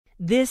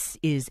This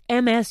is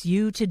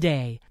MSU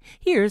Today.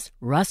 Here's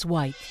Russ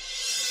White.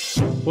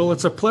 Well,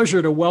 it's a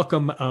pleasure to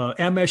welcome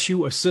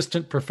MSU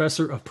Assistant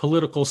Professor of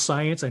Political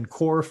Science and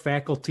Core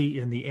Faculty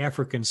in the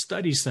African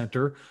Studies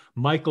Center,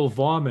 Michael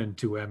Vaughman,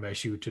 to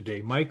MSU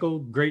Today. Michael,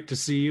 great to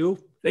see you.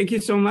 Thank you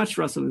so much,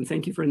 Russell, and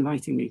thank you for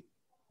inviting me.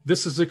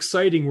 This is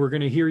exciting. We're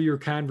going to hear your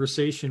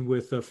conversation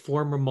with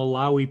former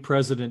Malawi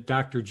President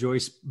Dr.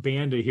 Joyce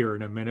Banda here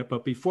in a minute.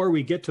 But before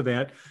we get to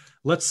that,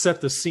 let's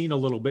set the scene a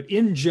little bit.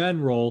 In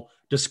general,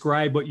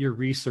 describe what your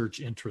research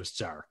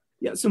interests are.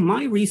 Yeah, so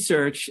my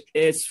research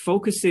is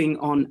focusing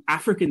on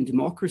African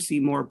democracy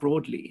more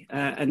broadly,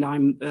 and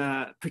I'm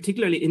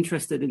particularly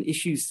interested in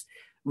issues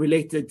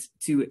related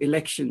to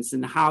elections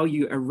and how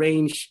you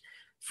arrange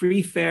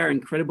free, fair,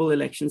 and credible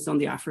elections on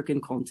the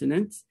African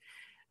continent.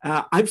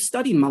 I've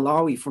studied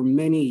Malawi for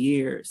many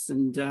years,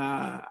 and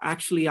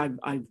actually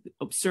I've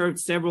observed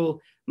several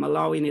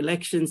Malawian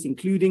elections,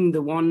 including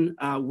the one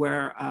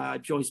where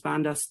Joyce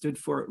Banda stood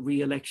for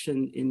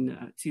re-election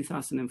in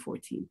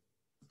 2014.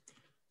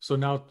 So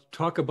now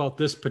talk about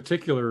this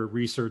particular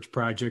research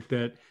project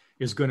that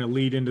is going to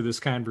lead into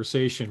this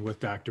conversation with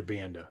Dr.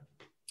 Banda.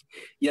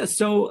 Yeah,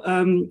 so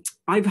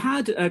I've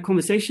had a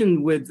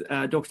conversation with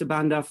Dr.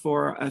 Banda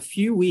for a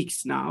few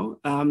weeks now.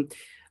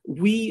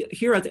 We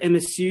here at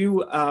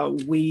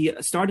MSU, we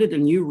started a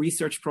new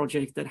research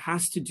project that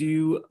has to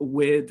do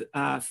with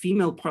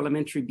female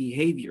parliamentary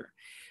behavior.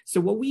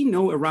 So what we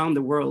know around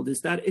the world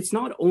is that it's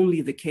not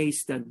only the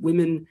case that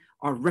women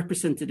are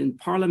represented in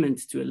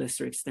parliament to a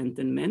lesser extent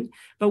than men,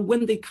 but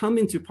when they come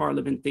into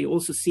parliament, they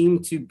also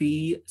seem to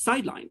be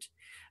sidelined.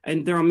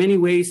 And there are many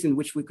ways in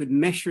which we could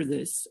measure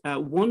this.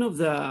 One of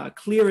the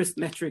clearest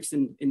metrics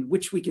in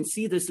which we can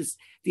see this is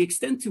the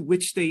extent to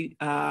which they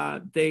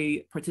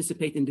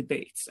participate in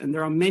debates. And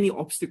there are many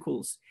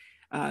obstacles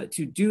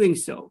to doing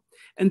so.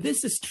 And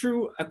this is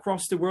true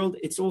across the world.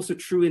 It's also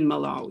true in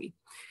Malawi.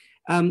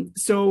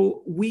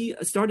 So we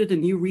started a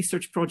new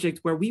research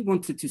project where we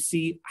wanted to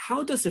see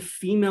how does a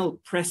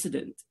female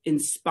president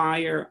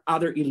inspire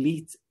other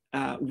elite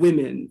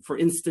women, for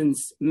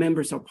instance,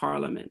 members of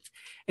parliament.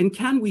 And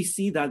can we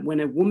see that when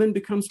a woman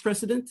becomes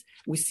president,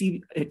 we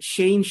see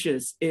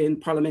changes in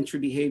parliamentary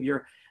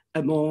behavior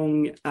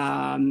among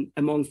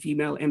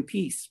female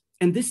MPs?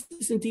 And this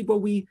is indeed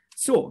what we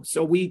saw.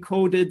 So we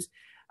coded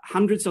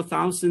hundreds of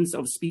thousands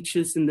of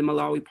speeches in the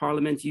Malawi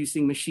parliament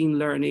using machine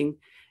learning.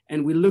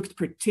 And we looked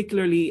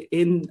particularly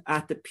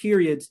at the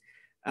period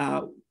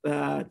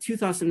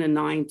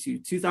 2009 to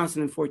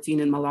 2014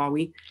 in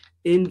Malawi.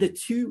 In the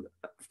two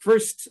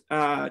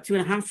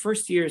and a half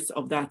first years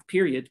of that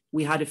period,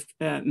 we had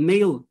a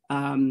male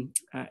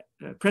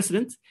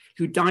president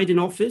who died in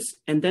office,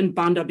 and then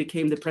Banda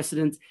became the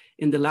president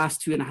in the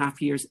last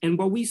 2.5 years. And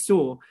what we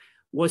saw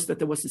was that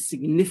there was a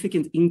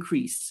significant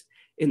increase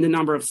in the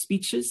number of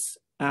speeches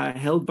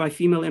held by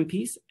female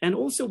MPs. And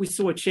also we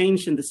saw a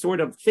change in the sort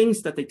of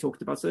things that they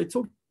talked about. So they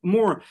talked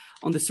more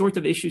on the sort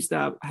of issues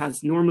that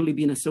has normally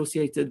been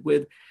associated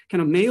with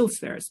kind of male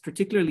spheres,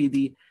 particularly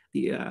the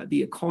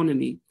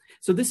economy.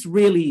 So this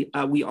really,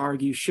 we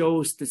argue,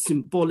 shows the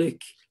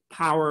symbolic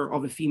power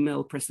of a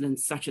female president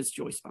such as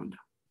Joyce Banda.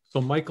 So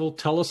Michael,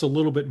 tell us a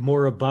little bit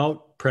more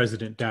about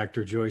President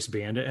Dr. Joyce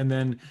Banda and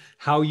then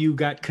how you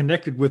got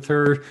connected with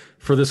her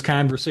for this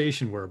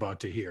conversation we're about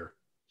to hear.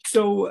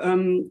 So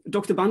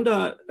Dr.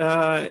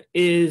 Banda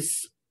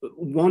is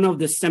one of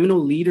the seminal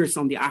leaders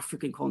on the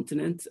African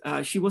continent.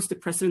 She was the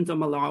president of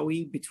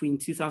Malawi between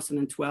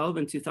 2012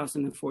 and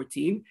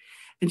 2014.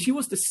 And she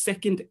was the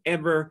second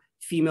ever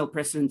female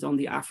president on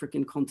the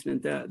African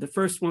continent. The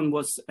first one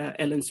was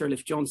Ellen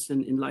Sirleaf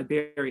Johnson in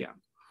Liberia.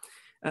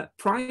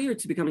 Prior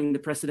to becoming the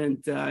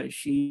president,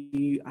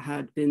 she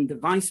had been the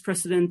vice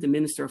president, the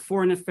minister of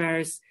foreign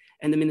affairs,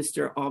 and the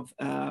Minister of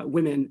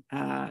Women,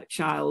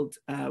 Child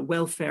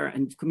Welfare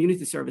and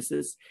Community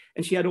Services.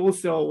 And she had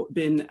also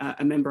been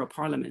a member of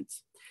parliament.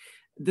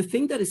 The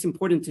thing that is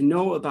important to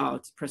know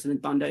about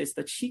President Banda is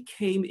that she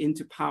came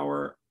into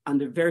power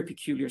under very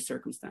peculiar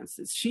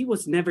circumstances. She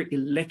was never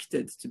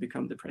elected to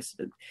become the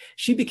president.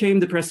 She became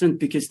the president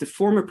because the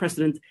former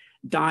president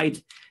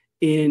died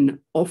in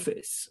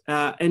office.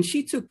 And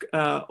she took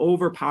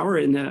over power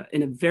in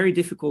a very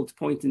difficult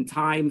point in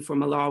time for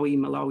Malawi.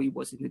 Malawi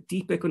was in a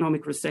deep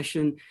economic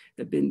recession.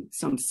 There had been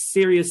some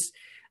serious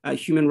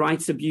human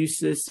rights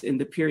abuses in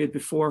the period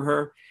before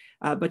her.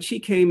 But she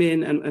came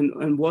in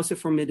and was a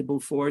formidable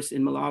force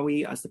in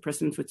Malawi as the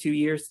president for 2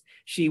 years.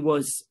 She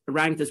was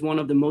ranked as one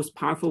of the most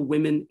powerful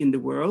women in the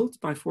world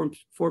by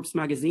Forbes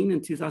magazine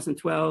in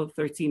 2012,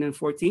 13, and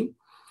 14.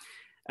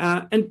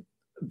 And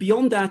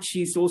beyond that,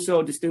 she's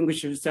also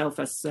distinguished herself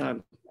as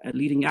a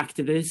leading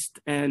activist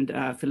and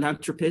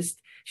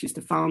philanthropist. She's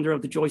the founder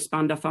of the Joyce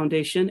Banda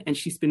Foundation, and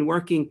she's been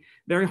working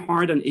very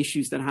hard on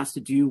issues that has to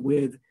do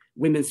with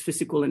women's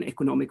physical and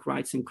economic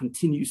rights and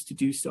continues to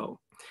do so.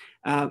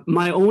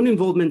 My own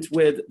involvement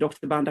with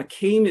Dr. Banda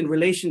came in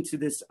relation to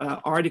this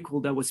article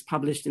that was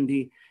published in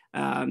the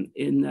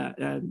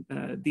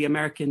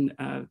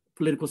American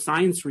Political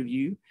Science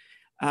Review,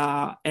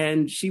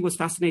 And she was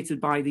fascinated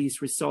by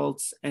these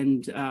results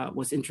and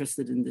was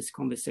interested in this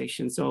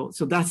conversation. So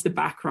that's the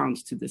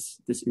background to this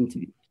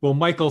interview. Well,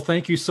 Michael,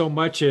 thank you so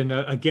much. And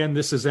again,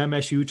 this is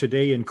MSU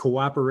Today in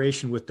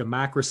cooperation with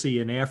Democracy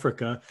in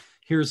Africa.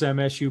 Here's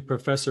MSU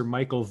Professor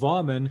Michael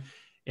Vaughman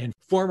and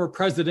former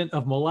president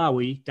of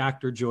Malawi,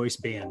 Dr. Joyce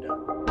Banda.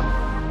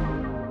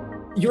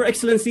 Your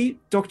Excellency,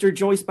 Dr.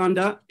 Joyce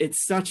Banda,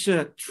 it's such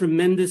a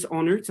tremendous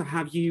honor to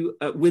have you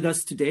with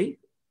us today.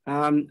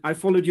 I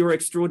followed your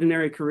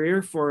extraordinary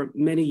career for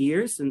many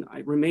years, and I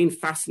remain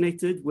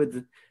fascinated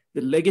with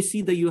the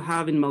legacy that you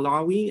have in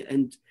Malawi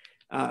and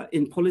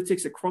in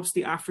politics across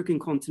the African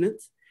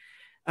continent.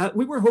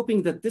 We were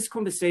hoping that this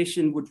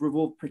conversation would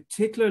revolve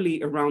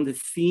particularly around the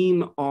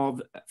theme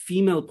of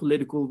female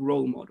political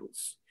role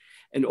models.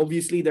 And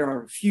obviously, there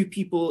are few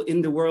people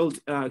in the world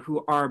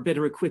who are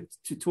better equipped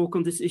to talk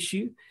on this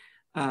issue.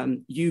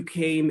 You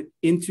came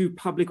into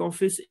public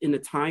office in a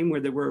time where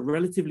there were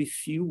relatively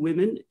few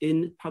women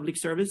in public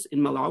service in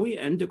Malawi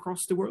and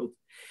across the world.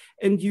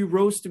 And you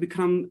rose to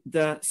become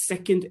the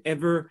second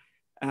ever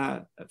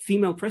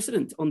female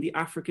president on the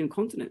African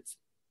continent.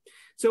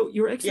 So,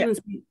 Your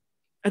Excellency,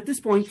 at this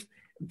point,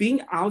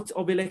 being out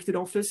of elected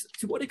office,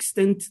 to what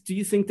extent do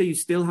you think that you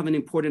still have an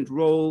important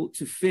role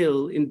to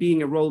fill in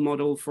being a role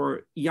model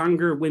for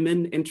younger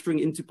women entering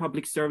into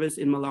public service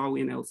in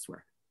Malawi and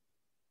elsewhere?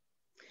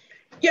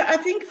 Yeah, I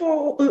think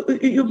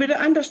you better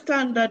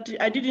understand that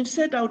I didn't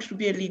set out to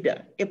be a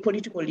leader, a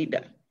political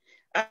leader.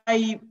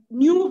 I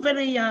knew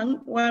very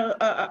young,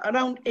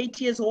 around 8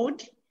 years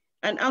old,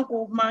 an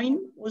uncle of mine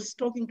was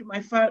talking to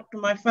my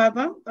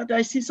father that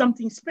I see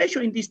something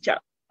special in this child,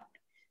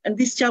 and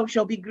this child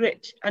shall be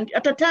great. And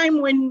at a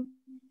time when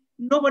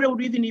nobody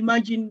would even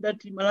imagine that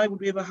Malawi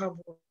would ever have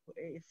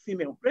a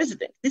female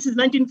president. This is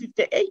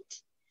 1958.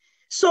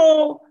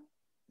 So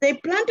they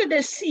planted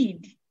a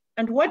seed,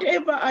 and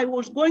whatever I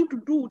was going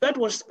to do that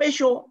was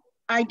special,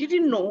 I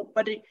didn't know,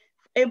 but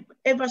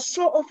ever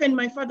so often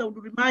my father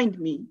would remind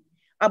me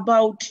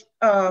about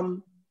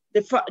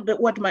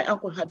what my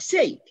uncle had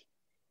said.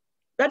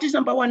 That is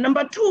number one.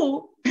 Number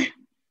two,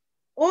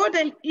 all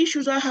the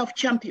issues I have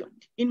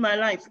championed in my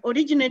life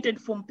originated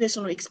from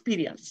personal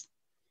experience.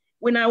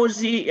 When I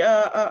was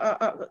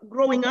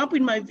growing up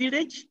in my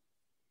village,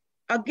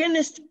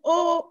 against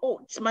all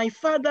odds, my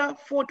father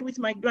fought with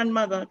my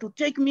grandmother to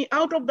take me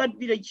out of that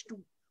village to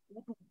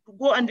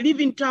go and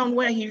live in town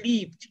where he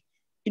lived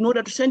in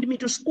order to send me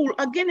to school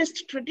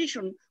against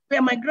tradition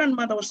where my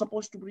grandmother was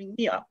supposed to bring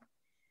me up.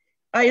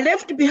 I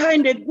left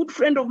behind a good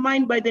friend of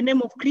mine by the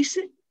name of Chris.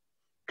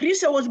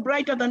 Chris was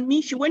brighter than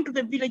me. She went to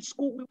the village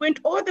school. We went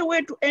all the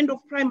way to end of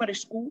primary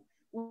school.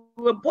 We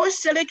were both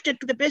selected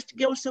to the best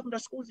girls'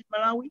 secondary schools in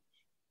Malawi.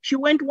 She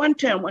went one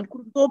term and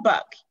couldn't go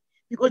back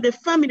because the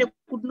family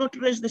could not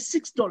raise the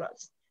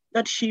 $6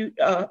 that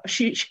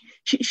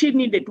she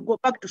needed to go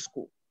back to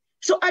school.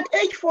 So at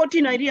age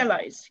 14, I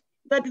realized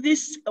that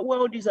this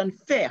world is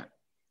unfair.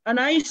 And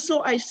I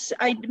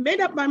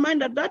made up my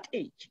mind at that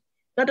age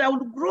that I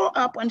would grow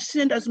up and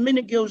send as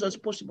many girls as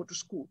possible to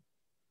school.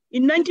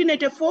 In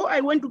 1984, I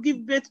went to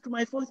give birth to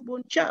my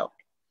fourth-born child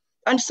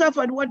and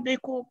suffered what they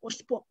call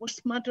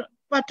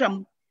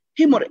postpartum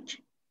hemorrhage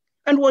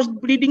and was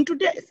bleeding to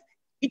death.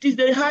 It is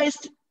the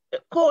highest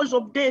cause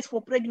of death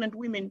for pregnant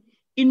women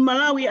in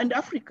Malawi and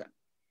Africa.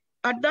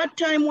 At that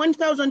time,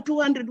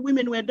 1,200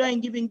 women were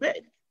dying giving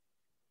birth.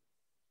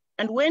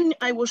 And when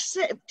I was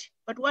saved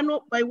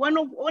by one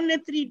of only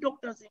 3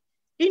 doctors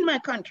in my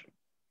country,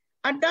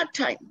 at that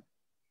time,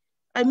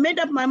 I made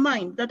up my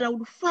mind that I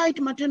would fight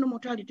maternal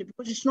mortality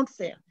because it's not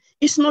fair.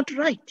 It's not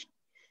right.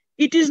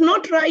 It is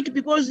not right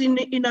because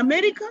in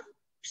America,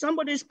 if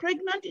somebody is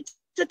pregnant, it's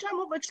a time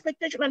of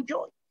expectation and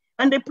joy.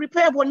 And they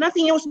prepare for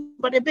nothing else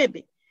but a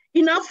baby.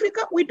 In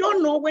Africa, we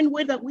don't know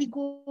whether we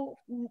will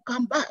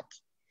come back.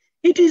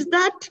 It is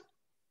that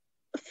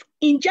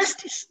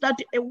injustice that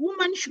a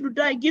woman should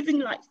die giving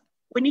life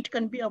when it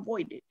can be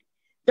avoided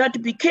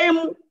that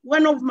became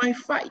one of my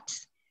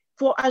fights.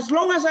 For as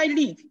long as I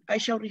live, I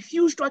shall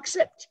refuse to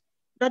accept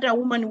that a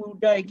woman will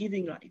die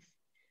giving life.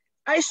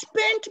 I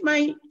spent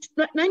my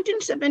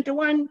 1971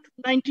 to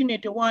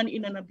 1981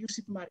 in an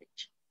abusive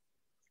marriage.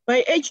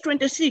 By age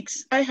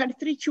 26, I had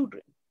 3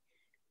 children.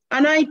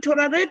 And I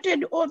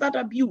tolerated all that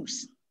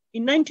abuse.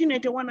 In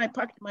 1981, I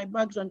packed my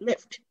bags and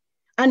left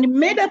and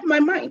made up my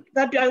mind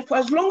that for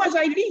as long as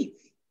I live,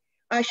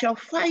 I shall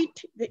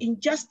fight the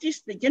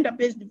injustice, the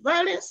gender-based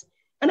violence.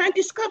 And I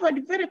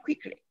discovered very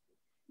quickly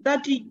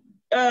that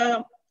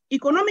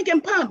economic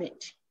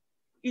empowerment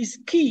is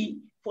key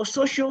for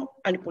social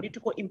and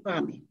political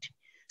empowerment.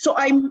 So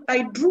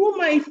I drew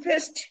my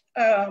first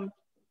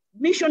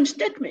mission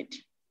statement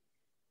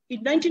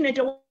in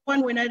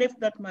 1981 when I left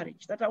that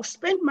marriage, that I'll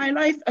spend my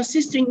life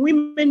assisting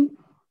women,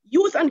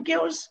 youth and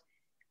girls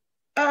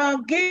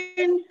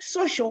gain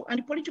social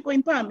and political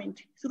empowerment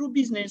through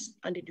business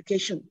and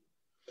education.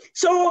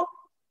 So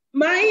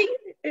my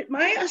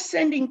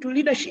ascending to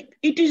leadership,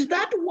 it is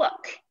that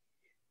work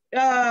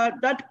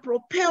that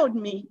propelled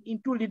me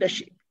into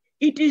leadership.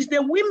 It is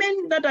the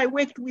women that I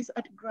worked with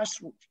at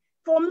grassroots,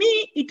 for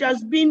me, it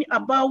has been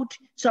about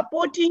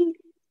supporting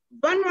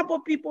vulnerable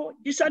people,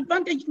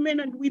 disadvantaged men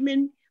and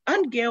women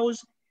and girls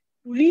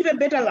to live a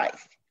better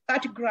life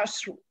at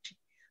grassroots.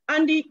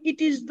 And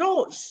it is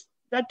those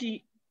that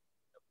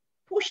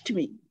pushed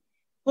me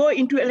go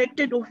into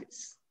elected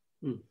office.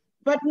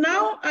 But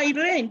now I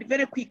learned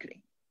very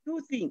quickly two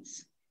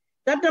things.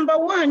 That number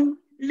one,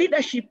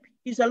 leadership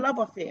is a love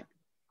affair.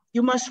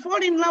 You must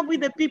fall in love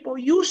with the people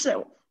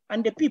yourself,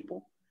 and the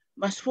people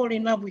must fall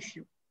in love with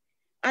you.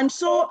 And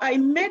so I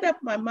made up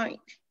my mind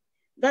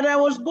that I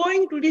was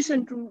going to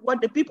listen to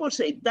what the people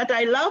say, that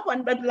I love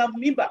and that love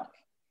me back.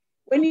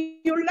 When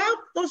you love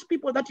those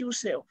people that you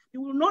serve,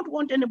 you will not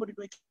want anybody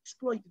to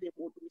exploit them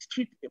or to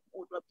mistreat them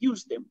or to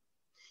abuse them.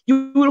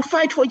 You will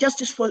fight for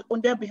justice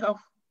on their behalf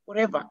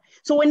forever.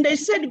 So when they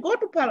said go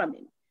to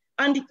parliament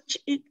and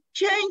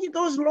change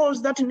those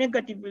laws that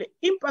negatively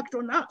impact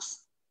on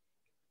us,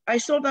 I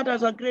saw that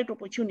as a great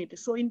opportunity.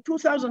 So in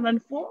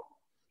 2004,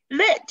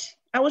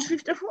 I was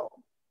 54.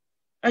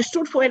 I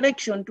stood for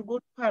election to go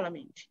to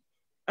parliament.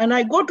 And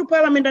I got to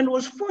parliament and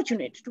was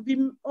fortunate to be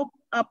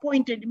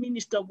appointed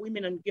Minister of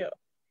Women and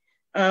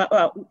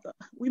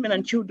Women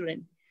and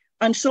Children.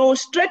 And so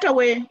straight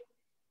away,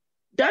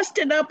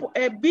 dusted up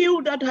a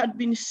bill that had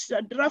been,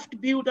 a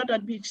draft bill that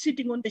had been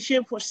sitting on the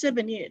shelf for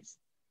 7 years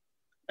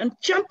and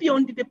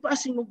championed the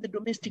passing of the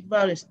domestic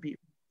violence bill.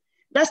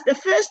 That's the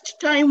first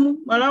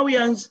time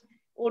Malawians,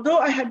 although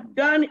I had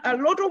done a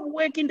lot of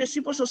work in the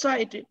civil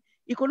society,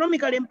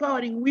 economically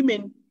empowering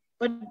women,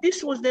 but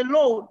this was the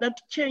law that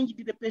changed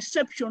the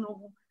perception of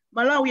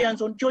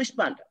Malawians on Joyce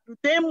Banda. To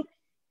them,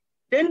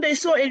 then they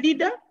saw a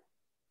leader,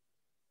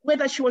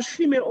 whether she was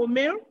female or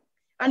male,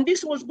 and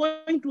this was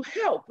going to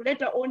help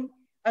later on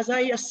as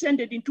I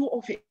ascended into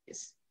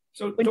office.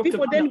 So when Dr.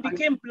 people Banda, then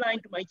became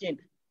blind to my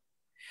gender.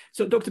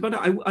 So Dr. Banda,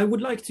 I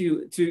would like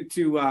to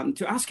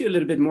ask you a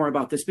little bit more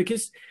about this,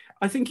 because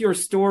I think your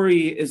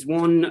story is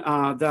one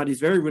that is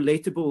very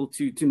relatable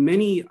to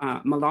many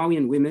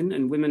Malawian women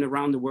and women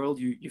around the world.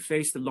 You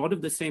faced a lot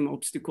of the same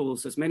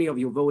obstacles as many of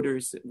your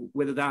voters,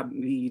 whether that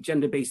be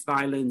gender-based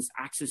violence,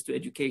 access to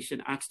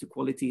education, access to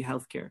quality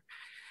healthcare.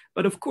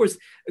 But of course,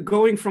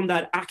 going from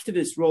that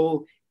activist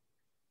role,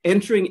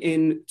 entering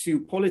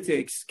into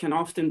politics can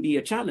often be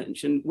a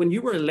challenge. And when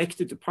you were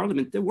elected to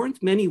parliament, there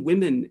weren't many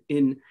women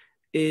in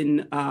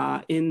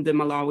the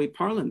Malawi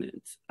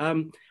parliament.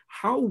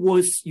 How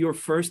was your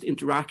first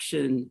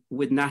interaction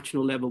with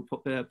national level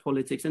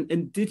politics?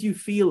 And did you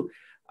feel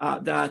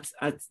that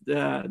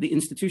the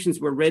institutions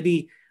were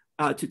ready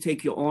to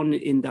take you on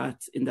in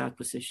that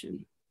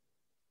position?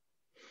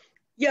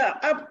 Yeah,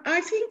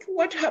 I think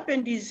what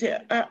happened is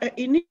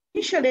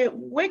initially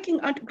working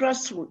at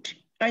grassroots,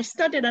 I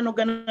started an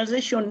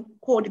organization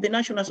called the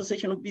National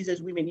Association of Business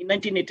Women in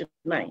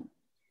 1989.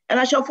 And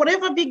I shall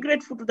forever be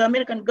grateful to the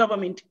American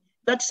government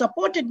that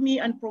supported me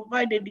and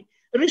provided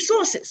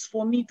resources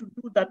for me to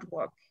do that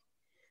work.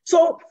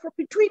 So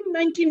between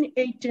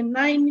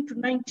 1989 to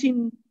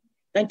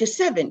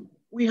 1997,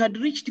 we had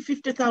reached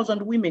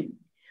 50,000 women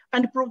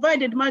and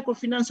provided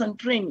microfinance and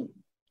training.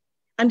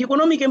 And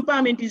economic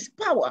empowerment is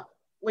power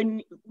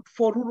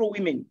for rural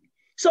women.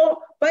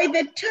 So by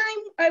the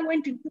time I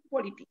went into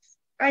politics,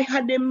 I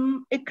had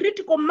a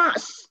critical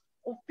mass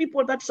of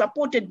people that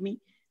supported me,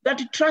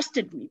 that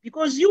trusted me,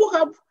 because you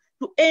have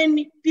to earn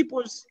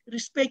people's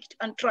respect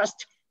and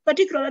trust,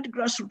 particularly at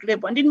grassroots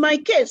level. And in my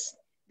case,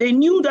 they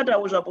knew that I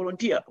was a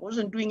volunteer. I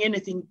wasn't doing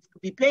anything to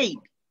be paid.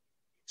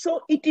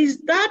 So it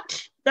is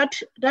that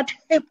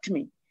helped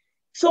me.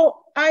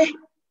 So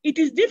it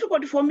is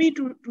difficult for me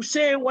to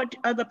say what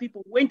other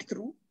people went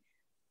through.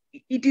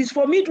 It is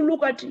for me to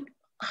look at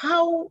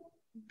how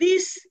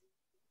this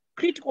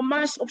critical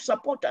mass of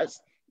supporters,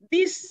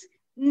 this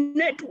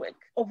network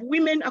of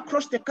women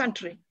across the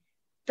country,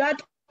 that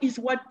is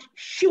what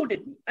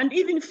shielded me. And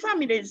even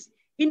families,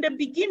 in the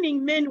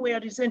beginning, men were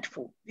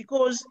resentful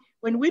because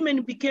when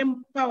women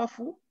became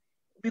powerful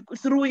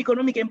through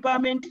economic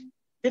empowerment,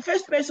 the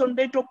first person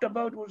they talked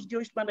about was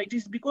Joyce Banda. It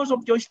is because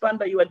of Joyce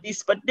Banda you are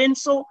this. But then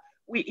so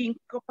we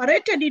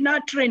incorporated in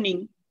our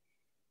training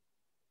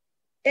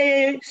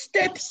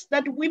steps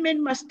that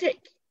women must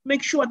take,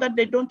 make sure that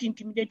they don't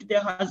intimidate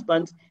their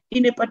husbands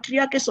in a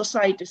patriarchal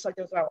society such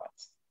as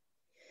ours.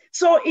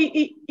 So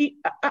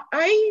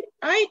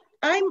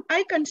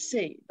I can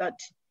say that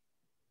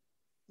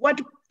what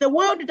the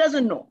world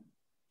doesn't know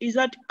is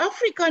that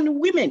African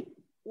women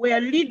were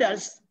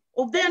leaders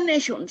of their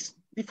nations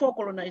before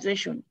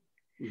colonization.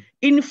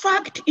 In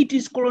fact, it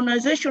is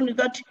colonization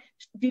that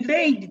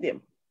delayed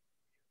them.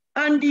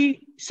 And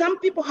some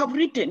people have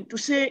written to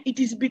say it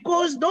is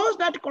because those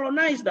that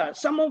colonized us,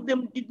 some of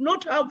them did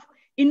not have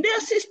in their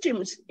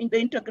systems in the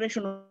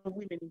integration of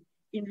women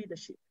in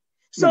leadership.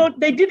 So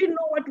they didn't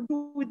know what to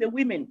do with the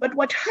women. But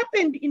what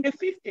happened in the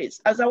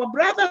 50s, as our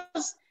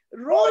brothers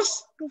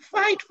rose to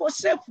fight for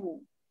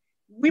self-rule,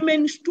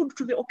 women stood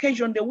to the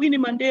occasion. The Winnie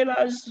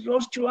Mandelas,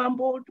 Rose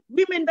Chilambo,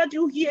 women that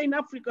you hear in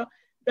Africa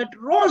that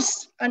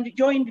rose and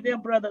joined their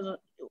brothers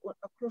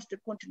across the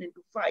continent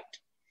to fight.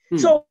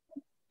 So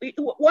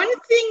one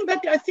thing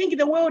that I think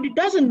the world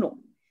doesn't know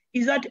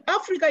is that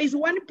Africa is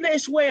one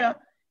place where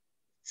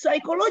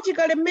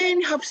psychologically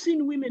men have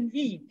seen women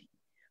lead.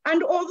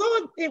 And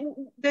although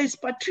there's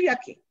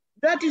patriarchy,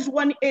 that is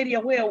one area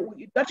where,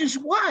 that is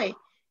why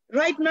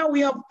right now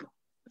we have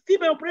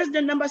female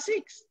president number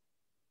 6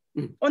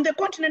 on the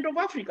continent of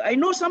Africa. I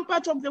know some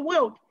parts of the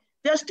world,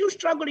 they're still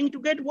struggling to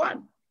get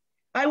one.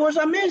 I was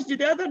amazed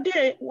the other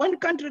day, one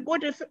country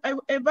got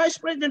a vice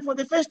president for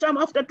the first time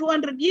after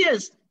 200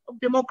 years of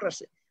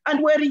democracy.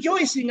 And we're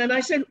rejoicing. And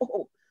I said,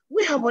 oh,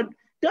 we have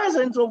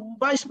dozens of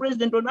vice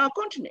presidents on our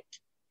continent.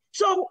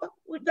 So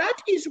that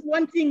is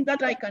one thing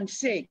that I can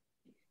say.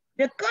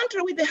 The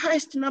country with the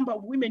highest number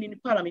of women in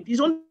parliament is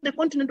on the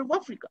continent of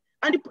Africa.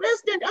 And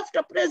president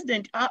after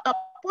president are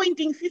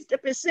appointing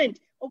 50%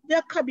 of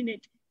their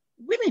cabinet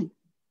women.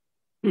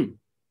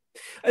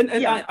 And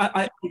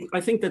yeah.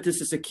 I think that this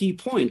is a key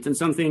point and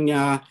something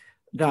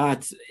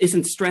that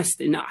isn't stressed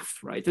enough,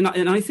 right? And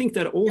I think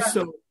that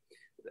also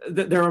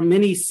that there are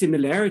many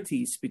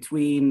similarities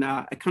between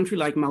a country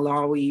like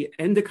Malawi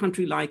and a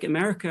country like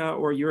America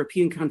or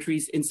European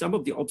countries in some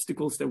of the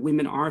obstacles that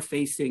women are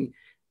facing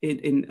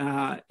in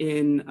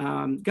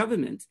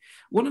government.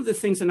 One of the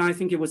things, and I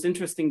think it was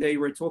interesting that you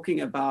were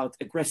talking about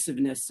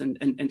aggressiveness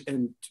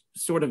and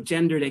sort of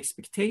gendered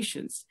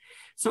expectations.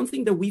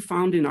 Something that we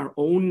found in our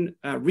own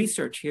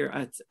research here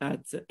at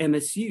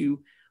MSU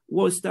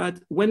was that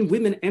when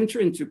women enter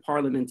into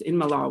parliament in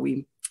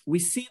Malawi, we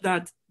see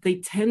that they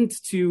tend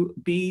to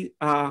be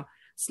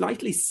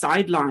slightly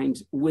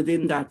sidelined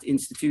within that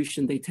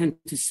institution. They tend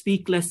to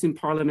speak less in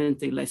parliament.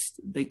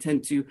 They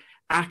tend to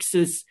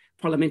access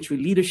parliamentary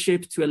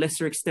leadership to a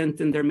lesser extent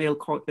than their male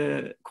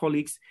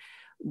colleagues.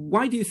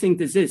 Why do you think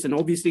this is? And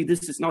obviously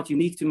this is not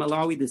unique to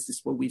Malawi. This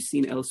is what we've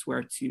seen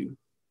elsewhere too.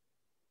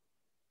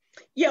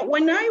 Yeah,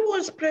 when I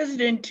was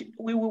president,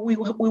 we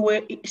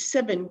were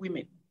 7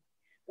 women.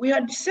 We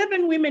had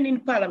 7 women in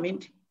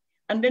parliament,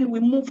 and then we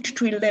moved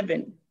to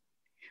 11.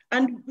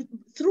 And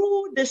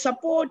through the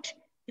support,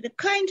 the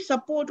kind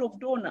support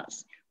of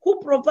donors who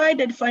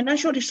provided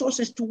financial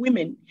resources to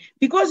women,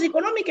 because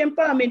economic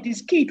empowerment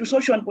is key to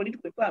social and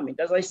political empowerment,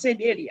 as I said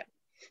earlier.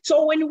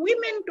 So when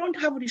women don't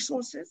have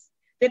resources,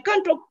 they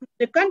can't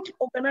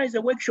organize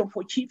a workshop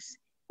for chiefs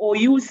or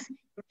youth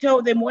to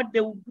tell them what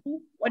they will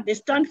do, what they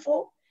stand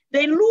for.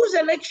 They lose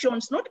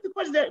elections, not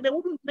because they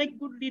wouldn't make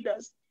good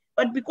leaders,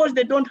 but because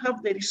they don't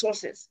have the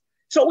resources.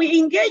 So we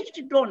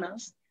engaged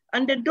donors,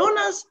 and the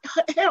donors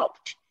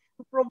helped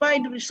to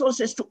provide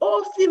resources to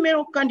all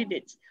female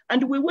candidates.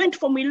 And we went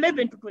from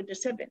 11 to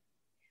 27.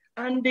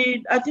 And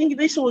I think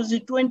this was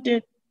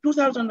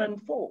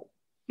 2004.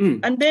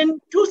 And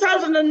then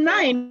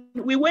 2009,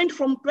 we went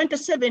from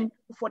 27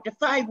 to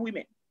 45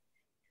 women.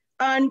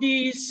 And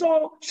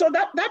so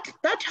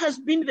that has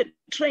been the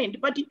trend,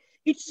 but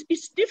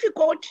it's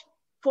difficult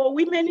for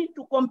women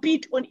to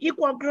compete on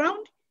equal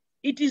ground.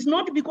 It is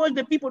not because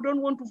the people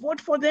don't want to vote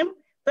for them,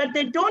 but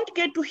they don't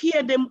get to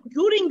hear them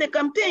during the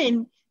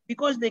campaign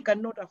because they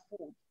cannot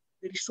afford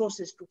the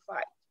resources to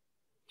fight.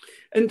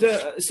 And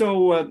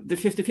so the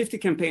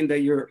 50-50 campaign that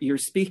you're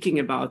speaking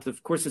about,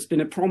 of course, has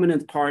been a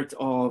prominent part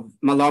of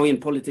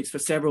Malawian politics for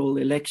several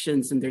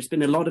elections, and there's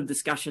been a lot of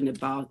discussion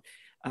about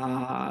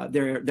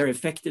their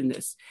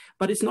effectiveness.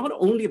 But it's not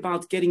only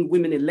about getting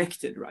women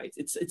elected, right?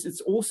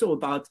 It's also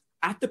about,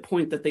 at the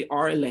point that they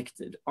are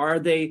elected, are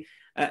they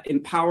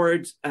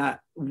empowered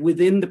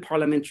within the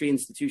parliamentary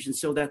institution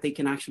so that they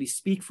can actually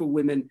speak for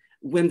women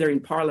when they're in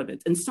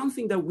parliament? And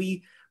something that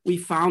we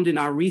found in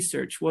our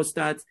research was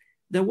that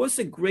there was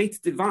a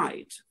great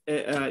divide,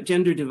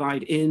 gender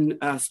divide in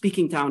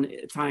speaking time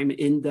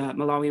in the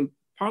Malawian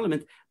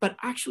parliament. But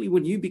actually,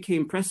 when you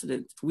became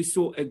president, we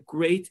saw a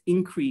great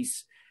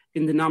increase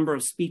in the number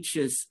of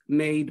speeches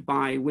made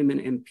by women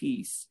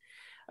MPs.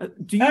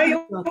 I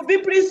will be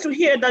pleased to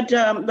hear that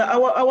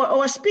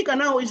our speaker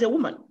now is a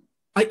woman.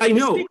 I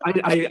know,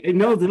 I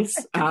know this.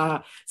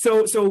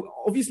 So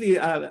obviously,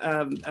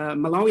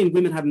 Malawian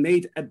women have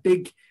made a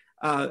big,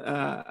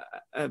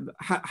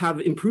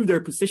 have improved their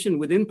position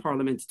within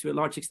parliament to a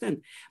large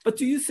extent. But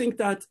do you think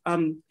that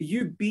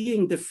you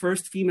being the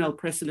first female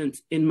president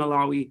in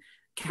Malawi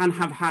can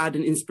have had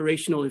an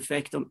inspirational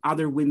effect on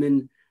other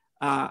women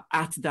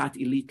at that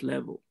elite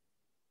level?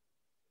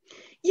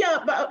 Yeah,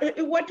 but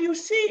what you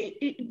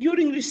see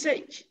during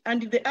research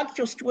and the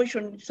actual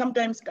situation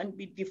sometimes can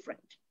be different.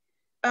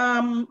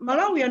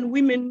 Malawian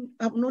women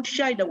have not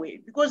shied away,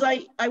 because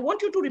I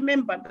want you to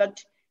remember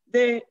that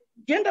the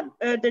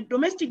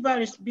domestic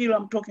violence bill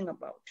I'm talking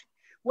about,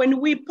 when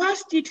we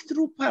passed it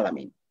through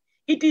parliament,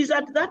 it is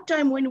at that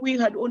time when we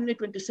had only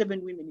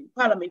 27 women in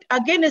parliament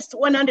against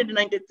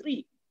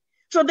 193.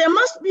 So there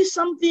must be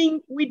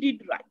something we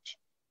did right,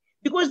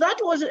 because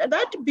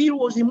that bill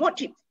was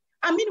emotive.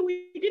 I mean,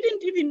 we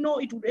didn't even know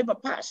it would ever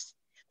pass,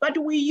 but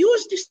we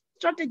used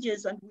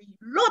strategies and we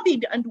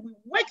lobbied and we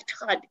worked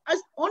hard as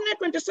only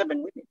 27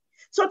 women.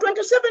 So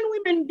 27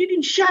 women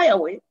didn't shy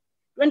away.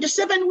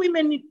 27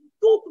 women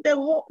took the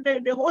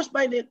horse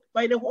by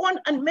the horn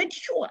and made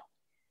sure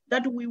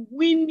that we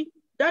win,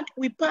 that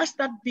we pass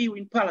that bill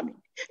in parliament,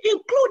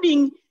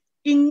 including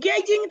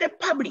engaging the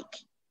public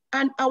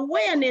and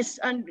awareness,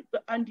 and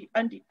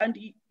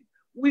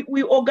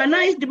we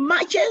organized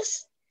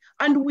marches,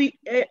 and we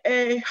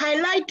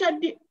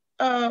highlighted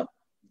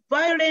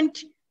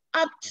violent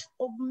acts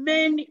of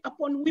men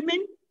upon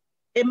women.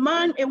 A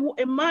man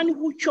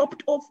who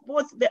chopped off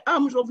both the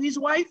arms of his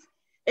wife,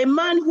 a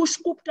man who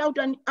scooped out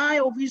an eye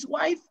of his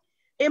wife,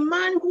 a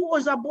man who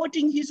was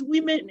aborting his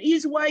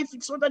wife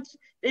so that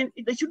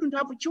they shouldn't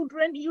have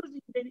children,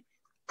 using the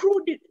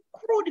crude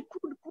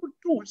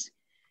tools.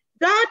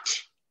 That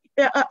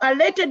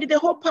alerted the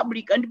whole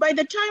public. And by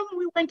the time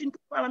we went into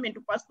parliament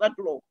to pass that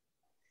law,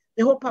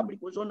 the whole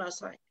public was on our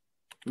side.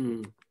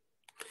 Mm.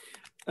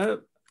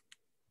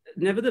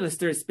 Nevertheless,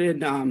 there's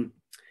been,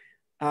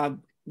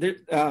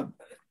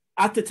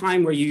 at the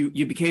time where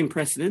you became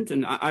president,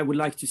 and I would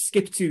like to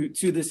skip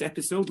to this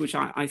episode, which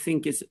I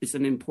think is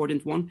an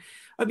important one.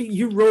 I mean,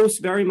 you rose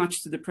very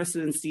much to the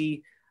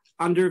presidency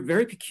under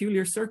very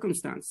peculiar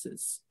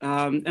circumstances.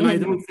 And I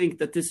don't think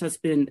that this has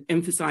been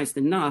emphasized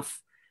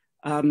enough.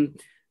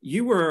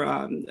 You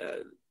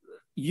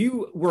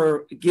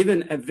were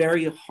given a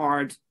very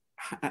hard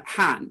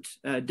hand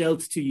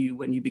dealt to you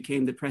when you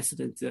became the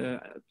president.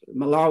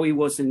 Malawi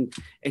was in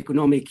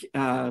economic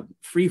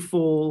free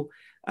fall.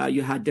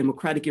 You had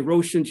democratic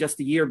erosion just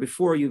a year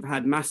before. You've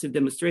had massive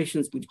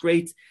demonstrations with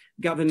great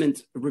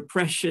government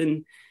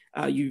repression.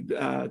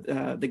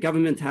 The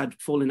government had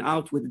fallen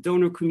out with the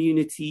donor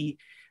community.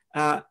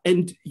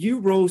 And you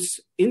rose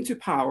into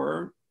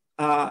power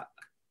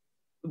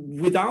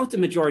without a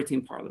majority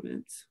in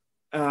parliament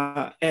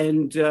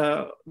and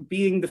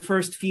being the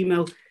first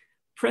female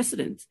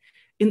president.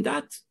 In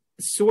that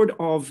sort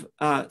of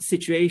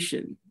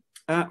situation,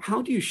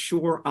 how do you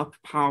shore up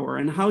power,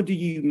 and how do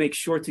you make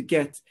sure to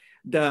get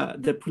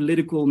the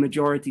political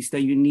majorities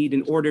that you need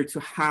in order to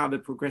have a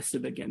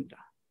progressive agenda?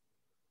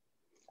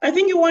 I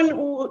think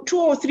two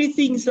or three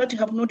things that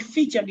have not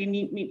featured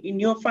in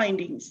your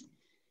findings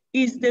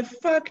is the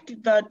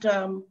fact that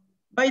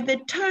by the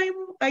time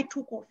I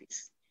took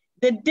office,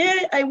 the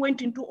day I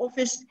went into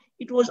office,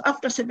 it was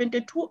after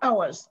 72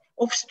 hours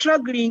of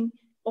struggling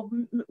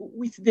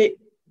with the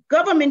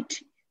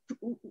government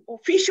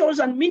officials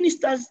and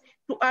ministers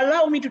to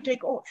allow me to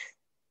take oath.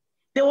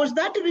 There was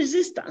that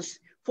resistance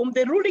from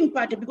the ruling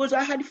party because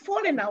I had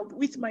fallen out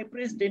with my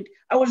president.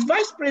 I was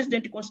vice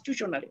president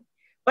constitutionally,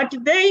 but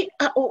they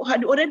had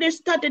already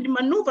started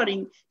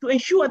maneuvering to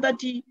ensure that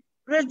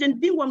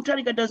President Bingu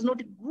Mutharika does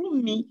not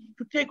groom me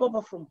to take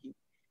over from him.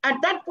 At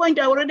that point,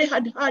 I already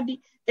had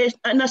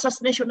an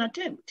assassination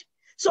attempt.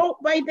 So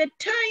by the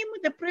time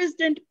the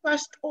president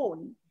passed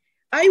on,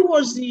 I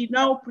was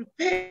now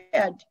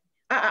prepared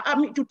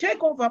to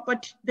take over,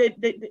 but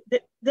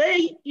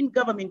they in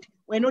government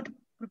were not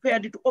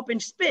prepared to open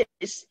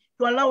space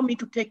to allow me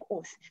to take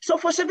oath. So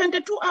for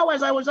 72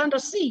 hours, I was under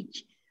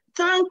siege,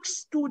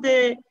 thanks to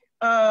the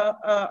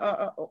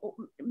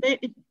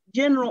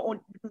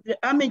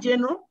army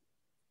general,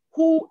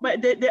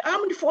 the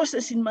armed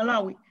forces in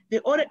Malawi. They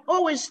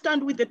always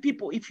stand with the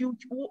people. If you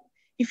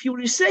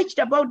researched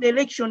about the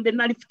election, the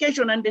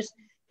nullification and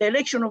the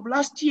election of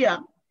last year,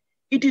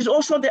 it is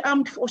also the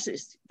armed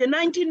forces. The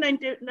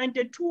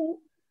 1992,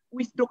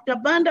 with Dr.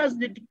 Banda as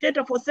the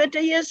dictator for 30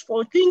 years,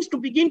 for things to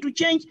begin to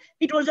change,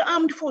 it was the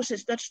armed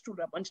forces that stood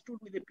up and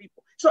stood with the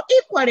people. So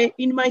equally,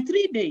 in my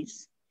 3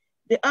 days,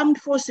 the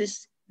armed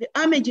forces, the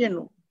army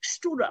general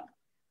stood up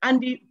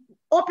and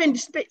opened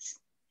space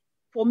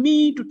for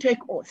me to take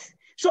oath.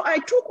 So I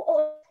took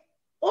oath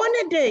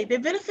on a day, the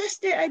very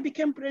first day I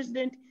became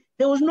president.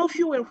 There was no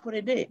fuel for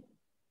a day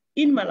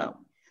in Malawi.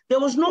 There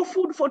was no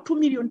food for 2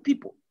 million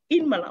people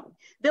in Malawi.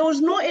 There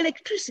was no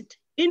electricity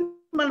in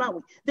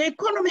Malawi. The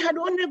economy had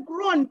only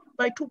grown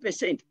by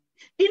 2%,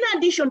 in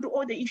addition to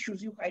all the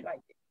issues you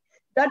highlighted.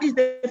 That is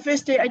the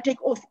first day I take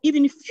oath.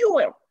 Even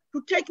fuel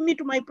to take me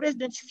to my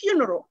president's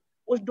funeral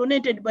was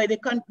donated by the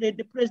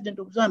president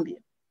of Zambia.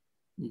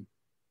 Mm.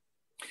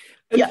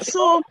 Yeah,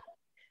 so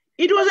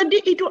it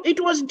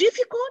was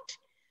difficult,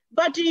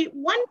 but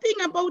one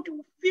thing about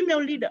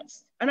female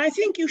leaders, and I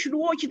think you should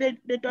watch the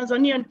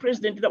Tanzanian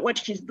president, what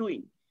she's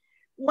doing.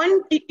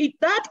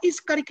 That is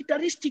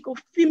characteristic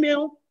of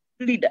female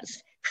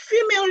leaders.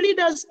 Female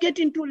leaders get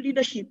into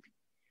leadership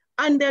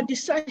and they're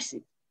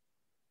decisive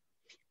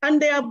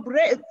and they are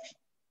brave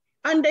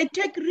and they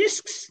take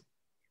risks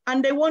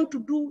and they want to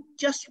do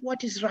just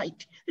what is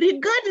right,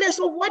 regardless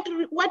of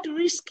what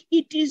risk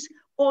it is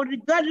or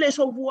regardless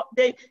of what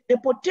the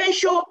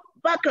potential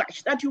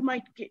backlash that you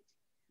might get.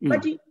 Mm.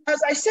 But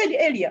as I said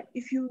earlier,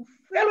 if you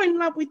fell in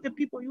love with the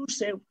people you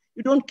serve,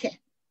 you don't care.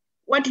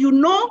 What you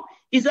know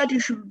is that you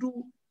should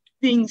do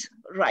things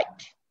right.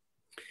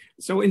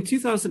 So in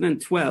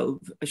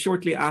 2012,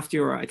 shortly after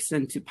your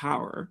ascent to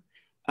power,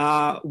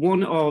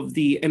 one of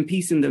the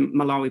MPs in the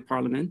Malawi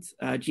parliament,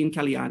 Jean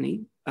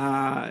Kalilani,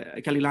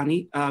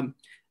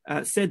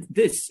 said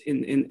this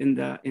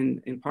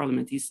in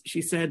parliament.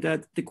 She said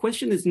that the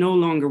question is no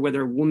longer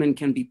whether a woman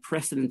can be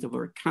president of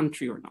her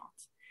country or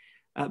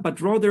not,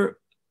 but rather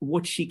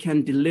what she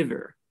can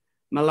deliver.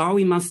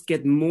 Malawi must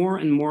get more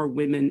and more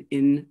women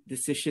in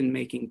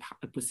decision-making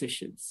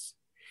positions.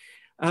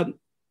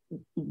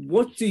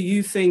 what do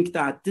you think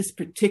that this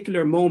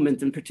particular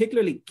moment, and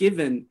particularly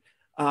given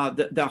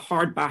the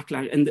hard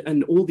backlash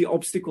and all the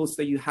obstacles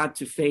that you had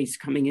to face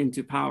coming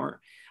into power,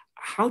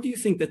 how do you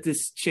think that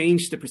this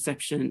changed the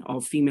perception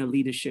of female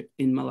leadership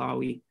in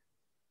Malawi?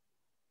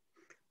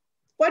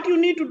 What you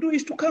need to do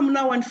is to come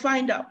now and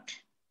find out.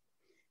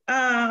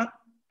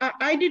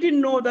 I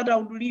didn't know that I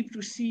would live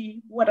to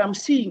see what I'm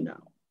seeing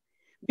now,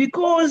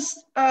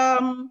 because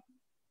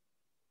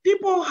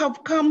people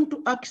have come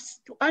to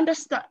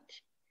understand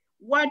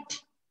what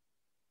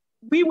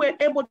we were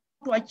able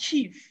to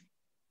achieve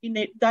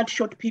in that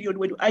short period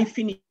when I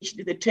finished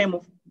the term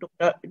of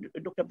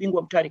Dr.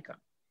 Bingu Mutharika.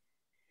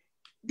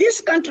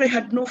 This country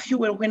had no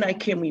fuel when I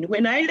came in.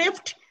 When I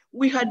left,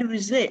 we had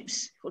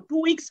reserves for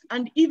 2 weeks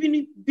and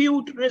even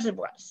built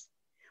reservoirs.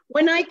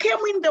 When I came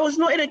in, there was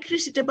no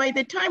electricity. By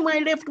the time I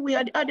left, we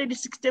had added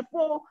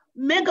 64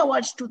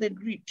 megawatts to the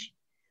grid.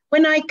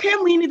 When I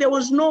came in, there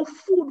was no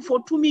food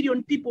for 2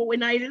 million people.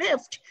 When I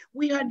left,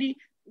 we had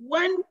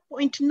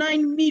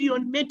 1.9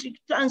 million metric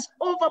tons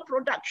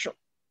overproduction.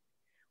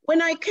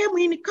 When I came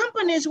in,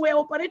 companies were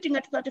operating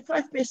at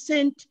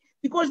 35%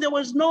 because there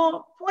was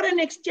no foreign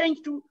exchange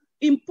to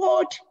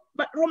import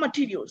raw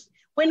materials.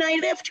 When I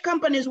left,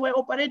 companies were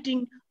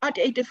operating at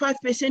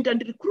 85%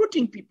 and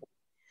recruiting people.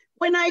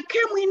 When I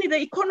came in, the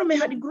economy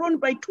had grown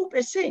by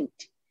 2%.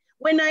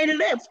 When I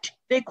left,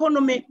 the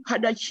economy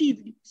had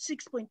achieved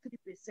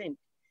 6.3%.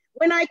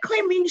 When I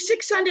came in,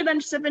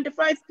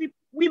 675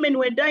 women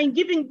were dying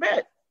giving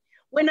birth.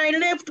 When I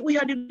left, we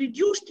had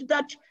reduced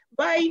that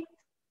by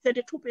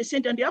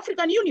 32%, and the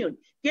African Union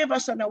gave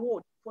us an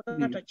award for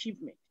that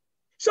achievement.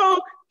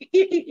 So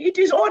it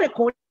is all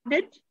recorded,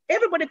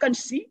 everybody can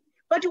see,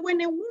 but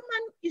when a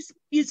woman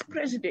is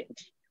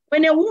president,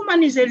 when a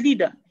woman is a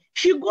leader,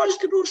 she goes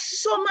through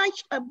so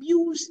much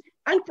abuse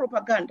and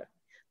propaganda.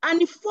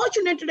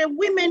 Unfortunately,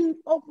 women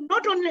of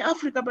not only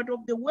Africa, but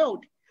of the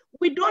world,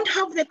 we don't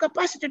have the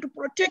capacity to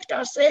protect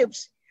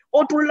ourselves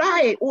or to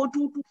lie or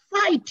to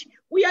fight.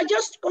 We are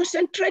just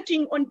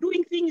concentrating on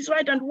doing things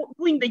right and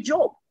doing the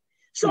job.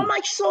 So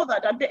much so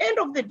that at the end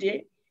of the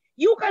day,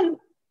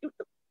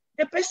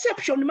 the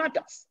perception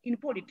matters in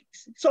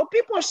politics. So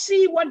people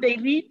see what they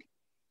read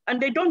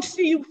and they don't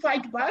see you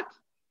fight back,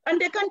 and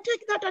they can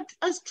take that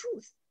as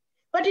truth.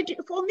 But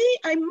for me,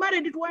 I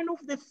married one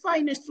of the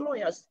finest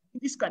lawyers in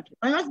this country.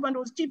 My husband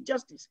was Chief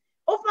Justice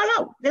of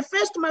Malawi, the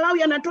first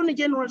Malawian Attorney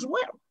General as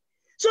well.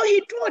 So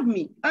he told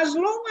me, as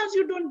long as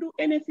you don't do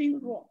anything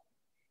wrong,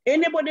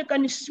 anybody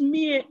can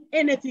smear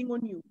anything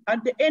on you.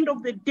 At the end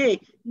of the day,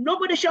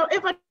 nobody shall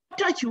ever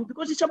touch you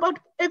because it's about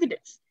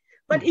evidence.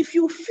 But if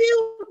you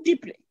feel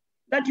deeply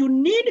that you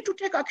need to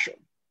take action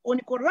on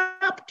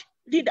corrupt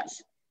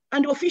leaders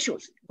and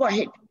officials, go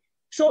ahead.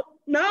 So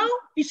now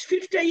it's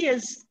 50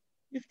 years,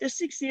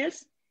 56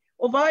 years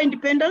of our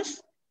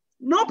independence.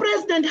 No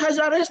president has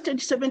arrested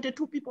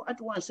 72 people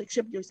at once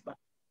except Joyce Banda.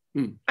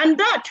 And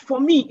that,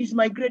 for me, is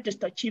my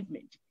greatest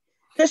achievement.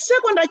 The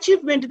second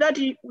achievement that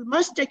we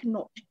must take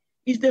note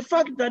is the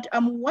fact that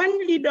I'm one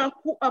leader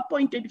who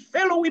appointed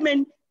fellow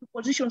women to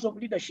positions of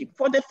leadership.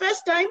 For the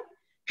first time,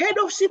 head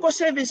of civil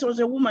service was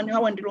a woman,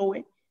 Howard Lowe.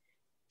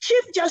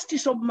 Chief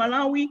Justice of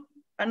Malawi,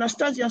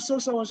 Anastasia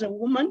Sosa, was a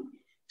woman.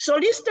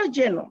 Solicitor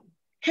General,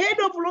 head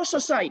of Law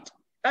Society,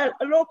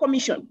 Law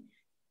Commission,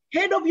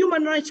 head of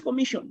Human Rights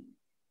Commission,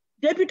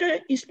 Deputy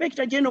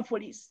Inspector General of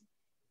Police,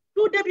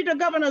 2 Deputy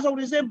Governors of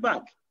Reserve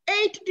Bank,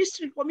 8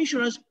 district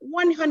commissioners,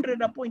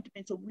 100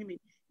 appointments of women.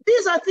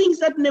 These are things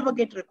that never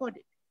get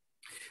recorded.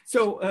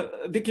 So,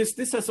 because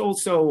this has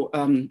also,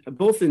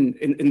 both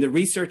in the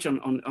research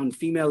on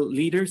female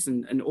leaders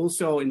and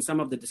also in some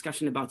of the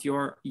discussion about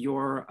your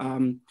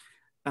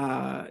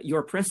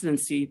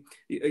presidency,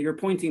 you're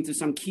pointing to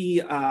some key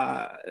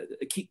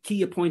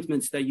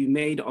appointments that you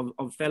made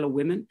of fellow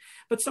women.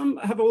 But some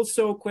have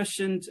also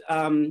questioned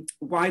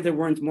why there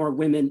weren't more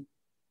women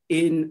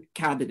in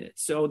cabinet.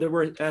 So there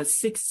were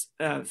 6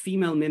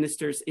 female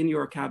ministers in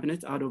your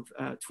cabinet out of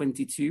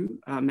 22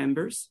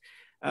 members.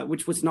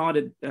 Which was not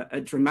a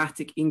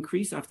dramatic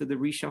increase after the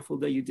reshuffle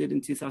that you did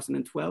in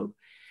 2012.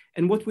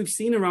 And what we've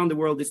seen around the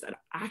world is that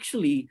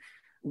actually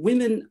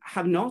women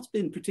have not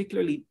been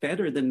particularly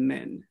better than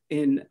men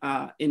in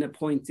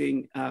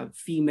appointing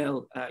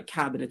female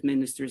cabinet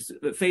ministers.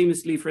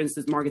 Famously, for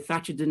instance, Margaret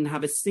Thatcher didn't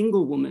have a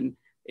single woman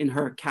in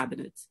her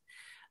cabinet.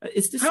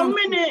 Is this how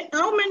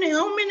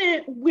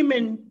many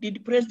women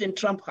did President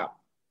Trump have?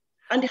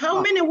 And how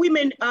many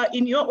women are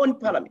in your own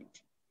parliament?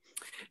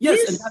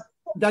 Yes,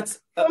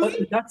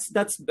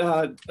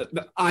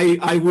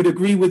 I would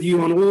agree with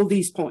you on all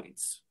these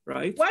points,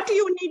 right? What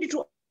you need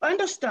to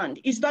understand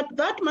is that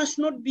must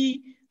not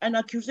be an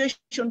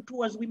accusation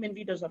towards women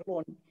leaders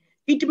alone.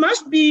 It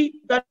must be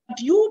that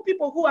you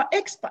people who are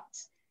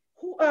experts,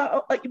 who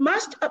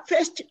must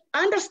first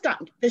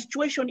understand the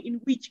situation in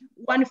which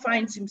one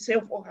finds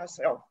himself or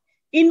herself.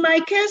 In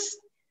my case,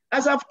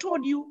 as I've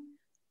told you,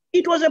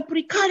 it was a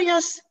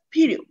precarious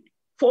period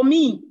for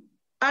me.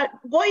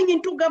 Going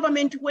into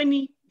government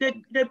when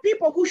the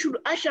people who should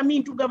usher me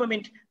into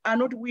government are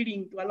not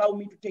willing to allow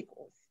me to take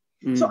oath.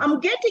 So I'm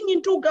getting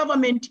into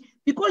government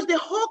because the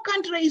whole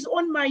country is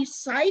on my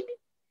side.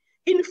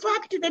 In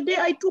fact, the day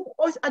I took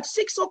oath at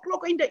 6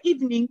 o'clock in the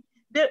evening,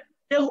 the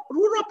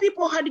rural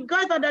people had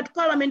gathered at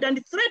Parliament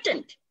and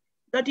threatened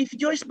that if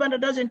Joyce Banda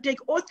doesn't take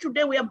oath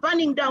today, we are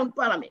burning down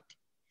Parliament.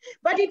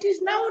 But it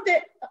is now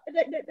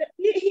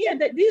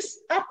this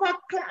upper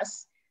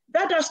class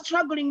that are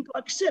struggling to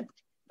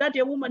accept that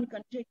a woman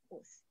can take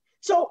oath.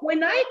 So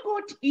when I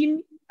got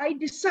in, I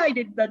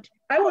decided that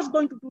I was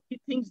going to do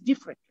things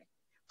differently.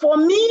 For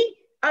me,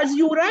 as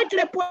you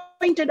rightly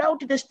pointed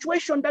out, the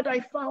situation that I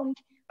found,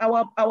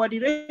 our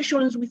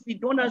relations with the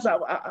donors,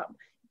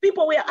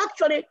 people were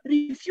actually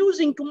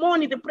refusing to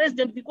mourn the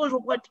president because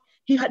of what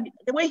he had,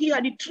 the way he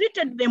had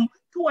treated them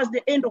towards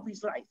the end of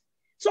his life.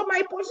 So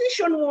my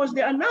position was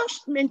the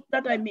announcement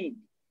that I made.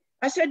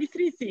 I said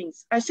 3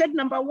 things. I said,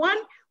 number 1,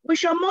 we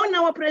shall mourn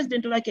our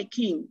president like a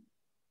king.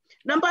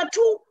 Number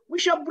 2, we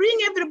shall bring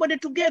everybody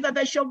together.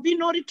 There shall be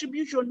no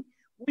retribution.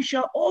 We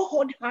shall all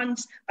hold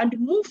hands and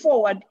move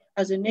forward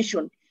as a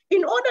nation.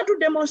 In order to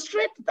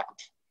demonstrate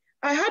that,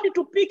 I had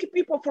to pick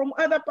people from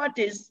other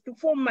parties to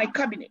form my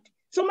cabinet.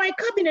 So my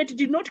cabinet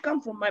did not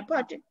come from my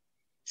party.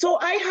 So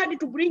I had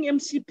to bring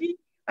MCP,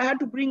 I had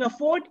to bring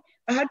Afford,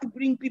 I had to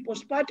bring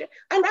People's Party,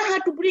 and I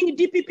had to bring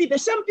DPP, the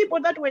same people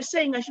that were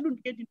saying I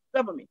shouldn't get into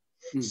government,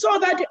 so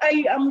that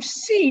I am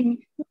seen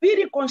to be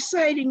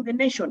reconciling the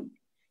nation.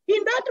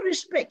 In that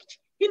respect,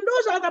 in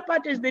those other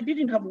parties, they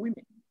didn't have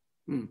women.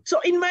 So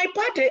in my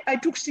party, I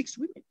took 6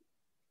 women.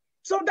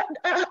 So that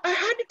I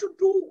had to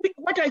do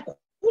what I could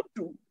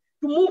do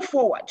to move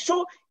forward.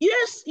 So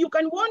yes, you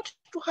can want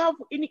to have,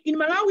 in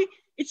Malawi,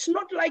 it's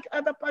not like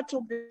other parts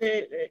of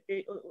the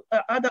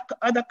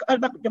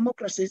other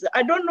democracies.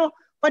 I don't know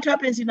what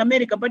happens in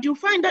America, but you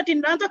find that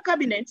in other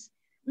cabinets,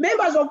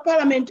 members of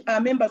parliament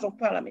are members of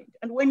parliament.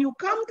 And when you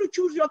come to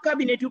choose your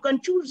cabinet, you can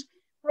choose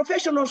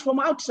professionals from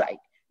outside,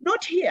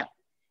 not here.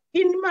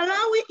 In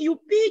Malawi, you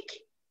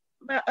pick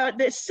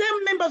the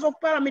same members of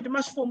parliament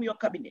must form your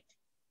cabinet.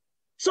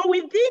 So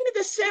within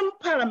the same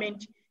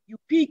parliament, you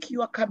pick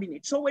your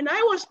cabinet. So when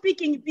I was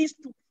picking this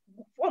to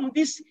form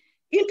this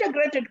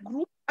integrated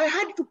group, I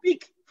had to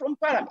pick from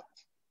parliament.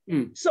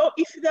 So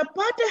if the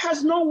party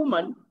has no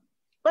woman,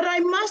 but I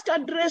must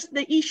address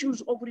the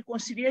issues of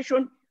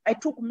reconciliation, I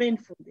took men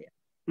from there.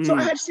 So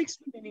I had 6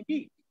 women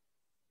indeed.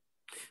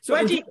 So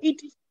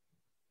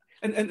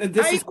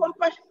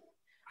but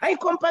I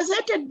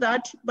compensated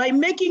that by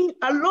making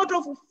a lot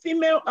of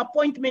female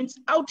appointments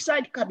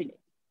outside cabinet,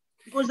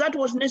 because that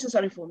was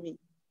necessary for me.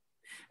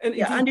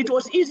 And it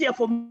was easier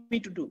for me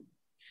to do.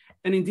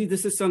 And indeed,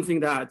 this is something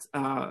that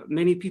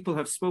many people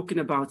have spoken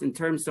about in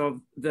terms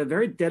of the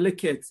very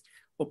delicate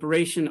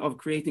operation of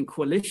creating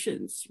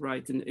coalitions,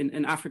 right,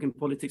 in African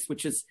politics,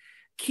 which is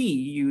key.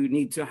 You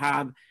need to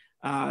have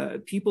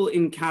people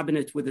in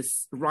cabinet with the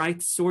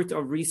right sort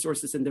of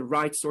resources and the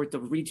right sort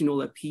of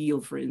regional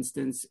appeal, for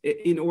instance,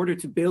 in order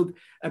to build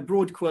a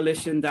broad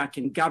coalition that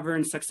can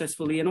govern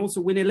successfully and also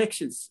win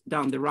elections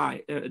down the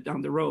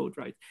road,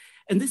 right?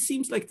 And this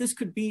seems like this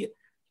could be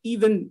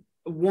even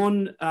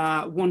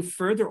one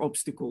further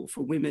obstacle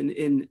for women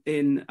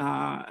in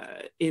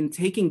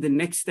taking the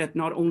next step,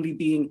 not only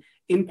being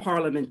in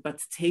parliament,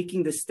 but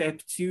taking the step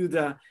to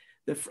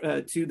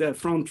the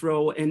front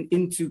row and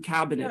into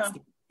cabinet.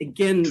 Yeah.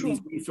 Again, true.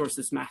 These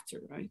resources matter,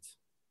 right?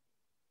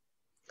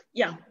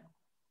 Yeah,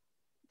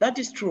 that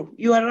is true.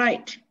 You are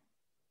right.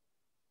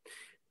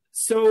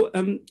 So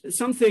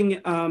something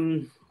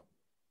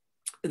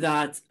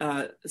that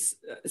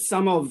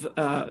some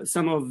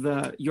of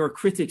your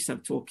critics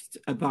have talked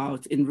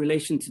about in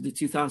relation to the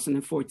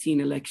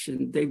 2014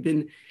 election, they've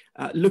been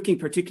looking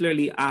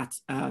particularly at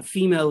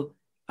female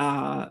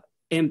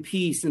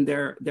MPs and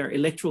their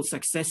electoral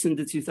success in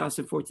the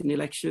 2014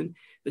 election.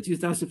 The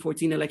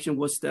 2014 election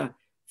was the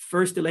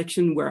first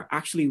election where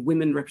actually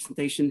women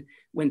representation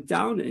went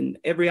down. In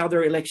every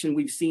other election,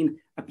 we've seen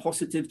a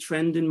positive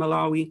trend in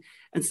Malawi.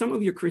 And some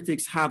of your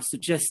critics have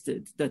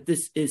suggested that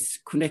this is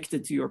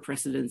connected to your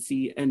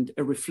presidency and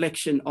a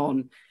reflection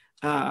on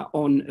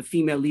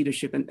female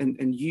leadership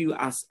and you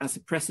as a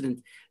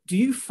president. Do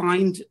you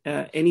find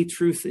any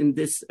truth in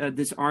this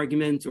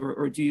argument,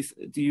 or do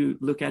you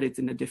look at it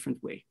in a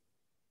different way?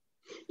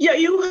 Yeah,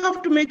 you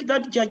have to make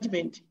that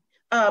judgment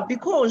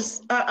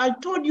because I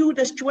told you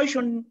the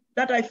situation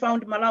that I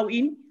found Malawi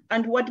in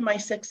and what my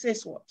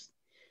success was.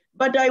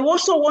 But I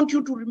also want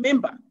you to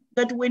remember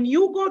that when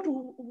you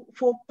go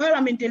for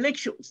parliament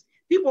elections,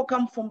 people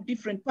come from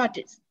different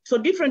parties. So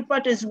different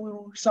parties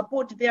will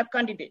support their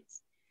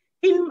candidates.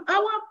 In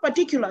our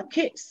particular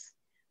case,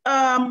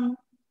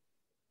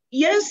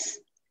 yes,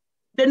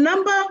 the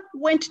number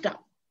went down.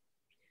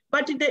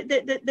 But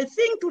the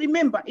thing to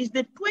remember is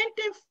the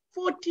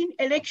 2014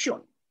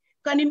 election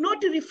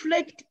cannot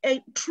reflect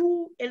a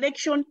true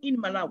election in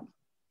Malawi.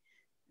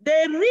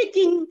 The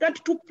rigging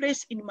that took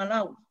place in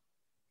Malawi,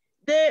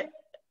 the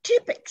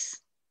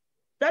TPEX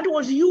that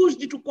was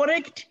used to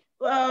correct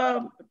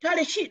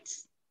tally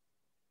sheets,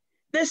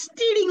 the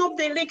stealing of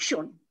the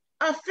election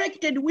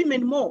affected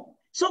women more.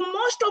 So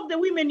most of the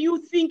women you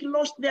think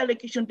lost their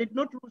election did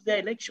not lose their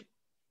election.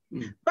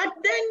 But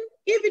then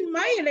even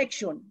my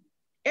election,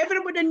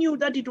 everybody knew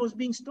that it was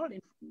being stolen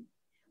from me.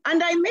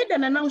 And I made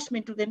an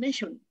announcement to the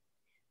nation.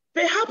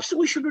 Perhaps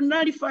we should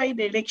nullify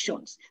the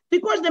elections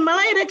because the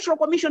Malawi Electoral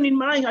Commission in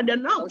Malawi had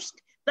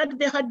announced that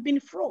there had been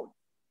fraud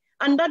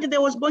and that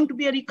there was going to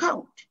be a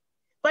recount.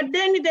 But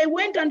then they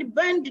went and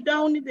burned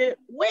down the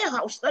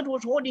warehouse that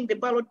was holding the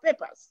ballot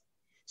papers.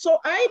 So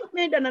I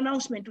made an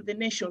announcement to the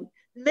nation,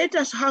 let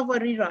us have a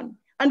rerun.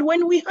 And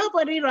when we have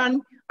a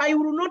rerun, I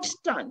will not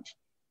stand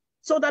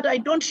so that I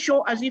don't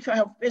show as if I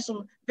have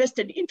personal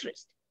vested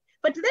interest.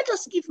 But let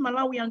us give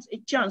Malawians a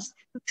chance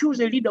to choose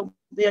a leader of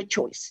their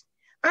choice.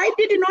 I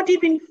did not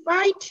even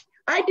fight.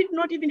 I did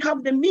not even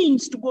have the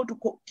means to go to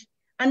court.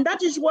 And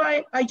that is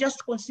why I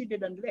just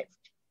conceded and left.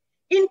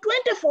 In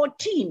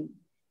 2014,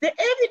 the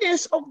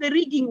evidence of the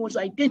rigging was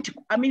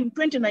identical. I mean,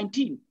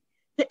 2019,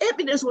 the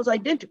evidence was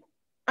identical.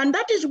 And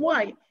that is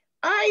why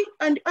I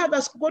and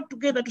others got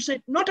together to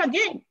say, not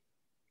again.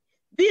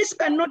 This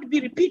cannot be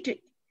repeated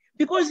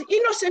because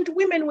innocent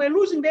women were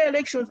losing their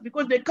elections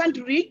because they can't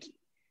rig.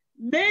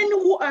 Men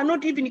who are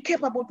not even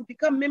capable to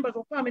become members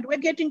of parliament were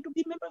getting to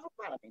be members of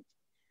parliament.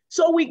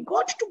 So we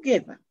got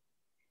together,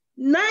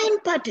 9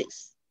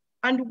 parties,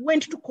 and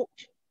went to court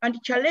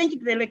and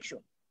challenged the election.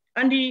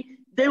 And the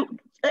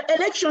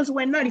elections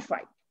were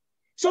nullified.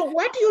 So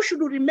what you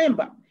should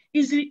remember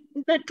is the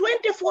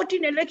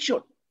 2014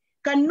 election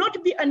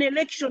cannot be an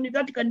election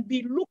that can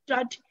be looked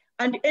at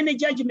and any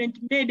judgment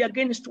made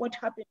against what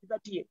happened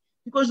that year,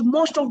 because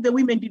most of the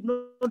women did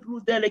not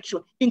lose their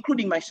election,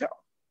 including myself.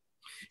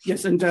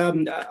 Yes, and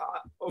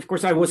of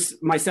course, I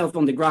was myself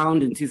on the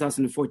ground in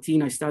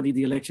 2014. I studied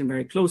the election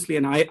very closely,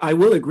 and I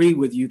will agree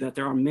with you that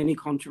there are many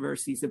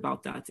controversies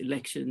about that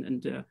election,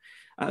 and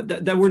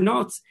that were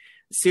not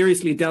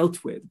seriously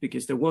dealt with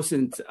because there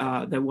wasn't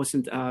a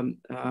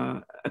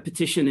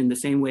petition in the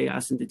same way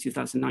as in the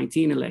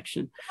 2019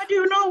 election. But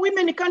you know,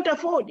 women can't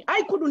afford.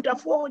 I couldn't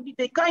afford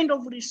the kind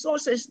of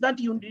resources that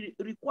you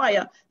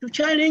require to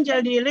challenge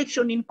an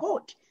election in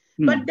court.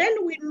 But then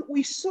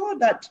we saw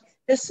that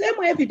the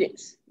same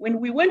evidence when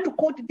we went to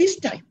court this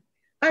time,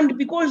 and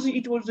because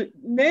it was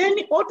men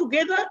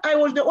altogether, I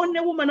was the only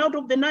woman out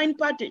of the 9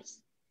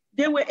 parties.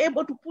 They were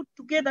able to put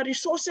together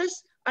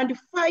resources and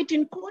fight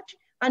in court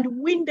and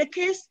win the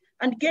case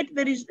and get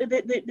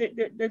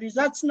the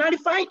results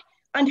nullified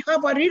and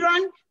have a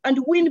rerun and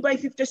win by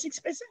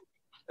 56%.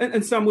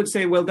 And some would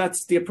say, well,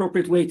 that's the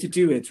appropriate way to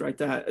do it, right?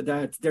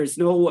 That there's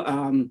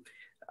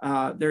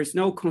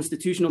no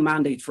constitutional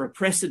mandate for a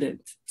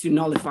president to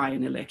nullify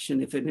an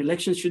election. If an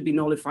election should be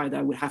nullified,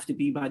 that would have to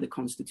be by the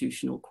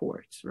constitutional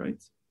court,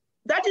 right?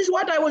 That is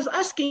what I was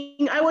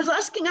asking. I was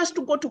asking us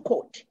to go to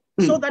court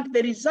so that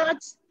the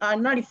results are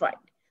nullified.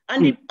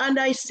 And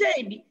I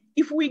said,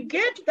 if we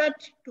get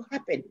that to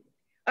happen,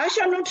 I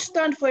shall not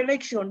stand for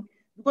election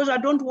because I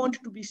don't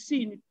want to be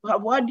seen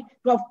to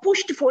have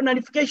pushed for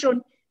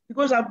nullification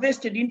because I've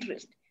vested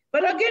interest.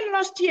 But again,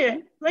 last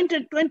year,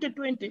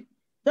 2020,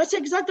 that's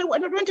exactly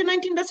what,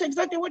 2019, that's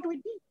exactly what we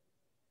did.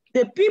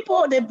 The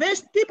people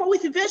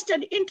with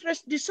vested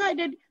interest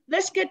decided,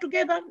 let's get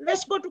together,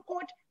 let's go to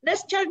court,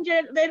 let's change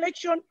the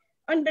election,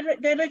 and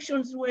the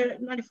elections were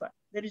nullified,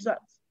 the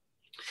results.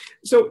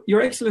 So,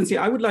 Your Excellency,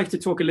 I would like to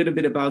talk a little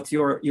bit about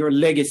your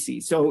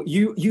legacy. So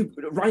you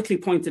rightly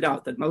pointed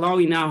out that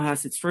Malawi now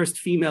has its first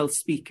female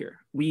speaker.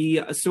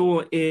 We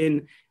saw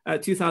in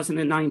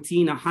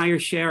 2019 a higher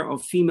share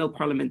of female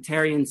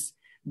parliamentarians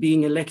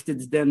being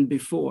elected than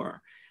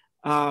before.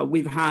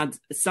 We've had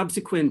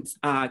subsequent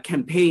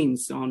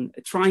campaigns on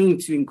trying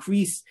to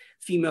increase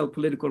female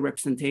political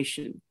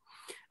representation.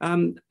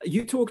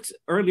 You talked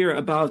earlier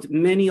about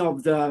many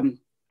of the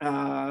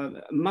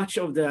much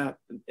of the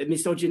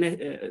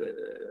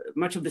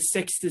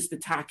sexist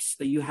attacks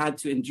that you had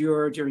to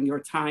endure during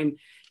your time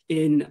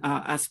in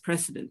as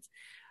president.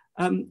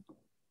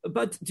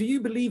 But do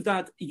you believe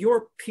that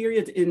your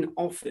period in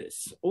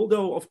office,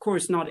 although of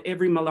course not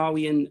every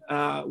Malawian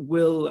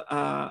will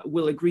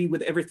agree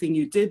with everything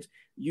you did,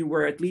 you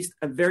were at least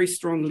a very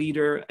strong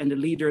leader and a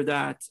leader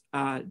that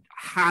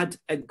had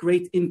a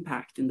great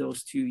impact in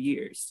those 2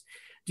 years.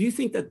 Do you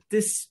think that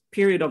this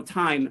period of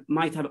time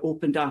might have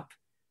opened up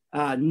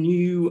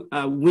new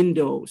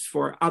windows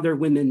for other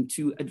women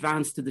to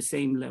advance to the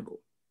same level?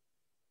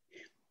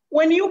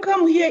 When you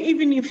come here,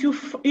 even if you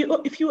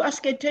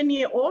ask a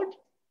 10-year-old,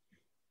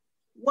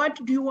 what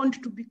do you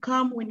want to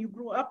become when you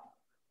grow up?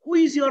 Who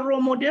is your role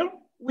model?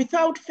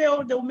 Without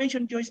fail, they'll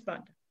mention Joyce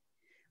Banda.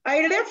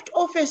 I left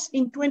office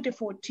in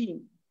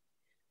 2014.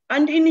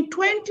 And in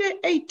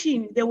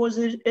 2018, there was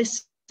a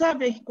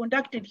survey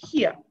conducted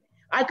here.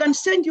 I can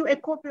send you a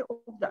copy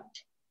of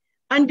that.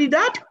 And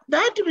that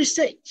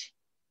research,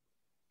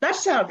 that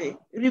survey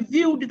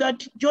revealed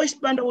that Joyce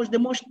Banda was the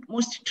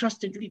most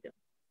trusted leader.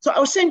 So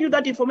I'll send you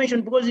that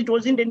information because it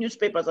was in the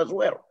newspapers as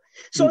well.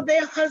 So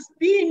there has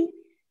been,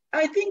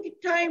 I think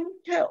time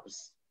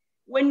tells,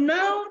 when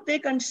now they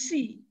can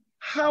see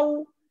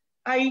how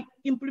I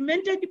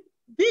implemented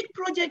big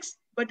projects,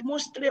 but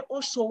mostly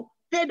also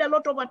paid a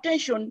lot of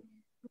attention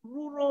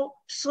rural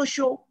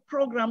social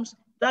programs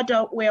that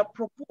were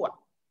pro-poor.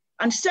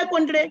 And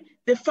secondly,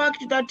 the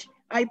fact that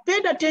I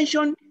paid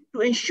attention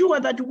to ensure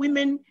that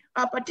women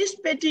are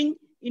participating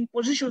in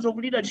positions of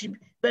leadership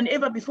than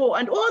ever before.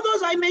 And all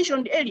those I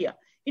mentioned earlier,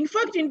 in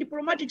fact, in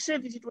diplomatic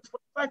service, it was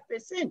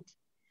 45%.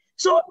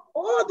 So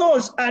all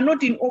those are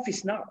not in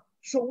office now.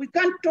 So we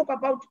can't talk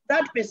about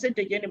that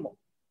percentage anymore.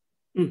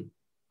 Mm.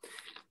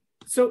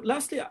 So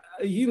lastly,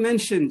 you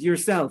mentioned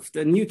yourself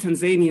the new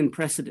Tanzanian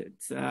president,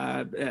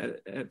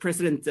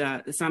 President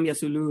Samia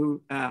Suluhu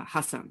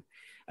Hassan.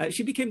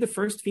 She became the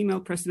first female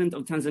president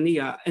of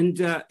Tanzania, and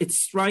it's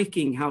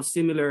striking how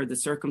similar the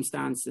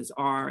circumstances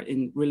are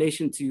in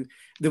relation to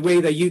the way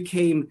that you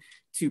came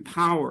to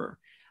power.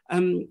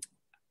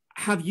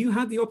 Have you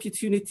had the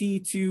opportunity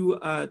to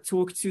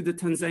talk to the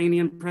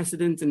Tanzanian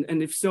president,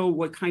 and if so,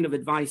 what kind of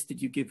advice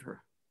did you give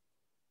her?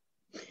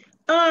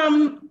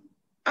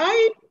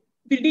 I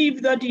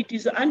believe that it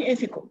is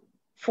unethical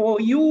for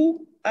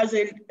you as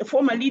a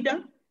former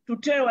leader to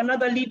tell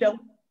another leader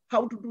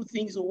how to do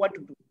things or what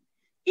to do.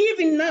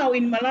 Even now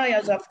in Malawi,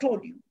 as I've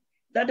told you,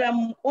 that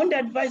I'm on the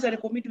advisory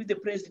committee with the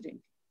president.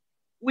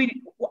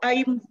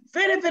 I'm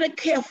very, very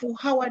careful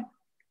how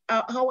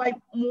I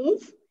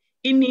move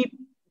in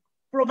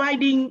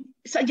providing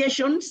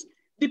suggestions,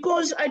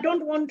 because I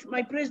don't want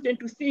my president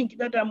to think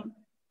that I'm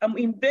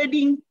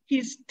invading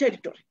his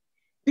territory.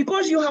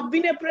 Because you have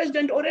been a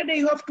president already,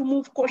 you have to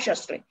move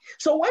cautiously.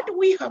 So what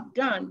we have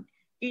done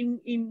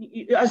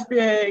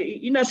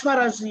as far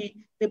as the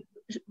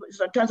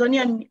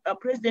Tanzanian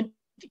president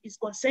is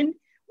concerned,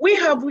 we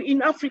have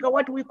in Africa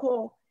what we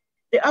call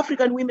the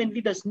African Women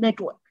Leaders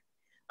Network.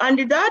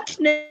 And that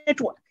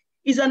network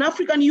is an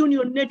African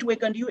Union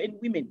network and UN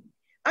women.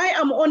 I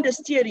am on the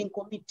steering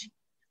committee.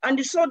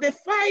 And so the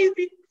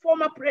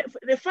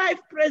five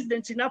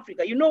presidents in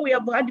Africa, you know, we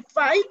have had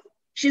 5,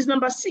 she's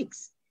number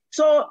 6.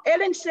 So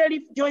Ellen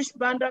Sirleaf, Joyce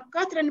Banda,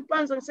 Catherine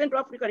Panza in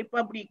Central African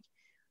Republic,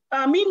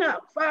 Amina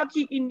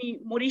Faki in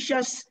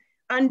Mauritius,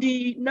 and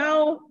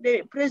now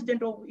the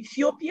president of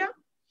Ethiopia.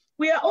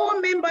 We are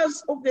all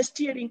members of the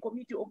steering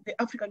committee of the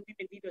African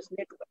Women Leaders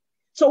Network.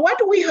 So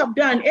what we have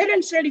done,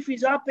 Ellen Sirleaf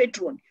is our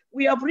patron.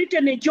 We have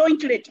written a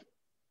joint letter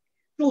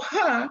to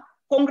her,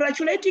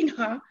 congratulating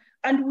her,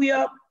 and we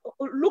are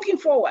looking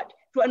forward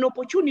to an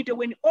opportunity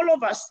when all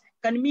of us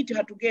can meet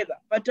her together.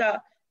 But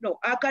no,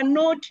 I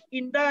cannot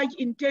indulge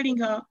in telling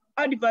her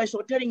advice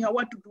or telling her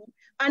what to do.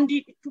 And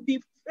to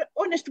be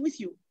honest with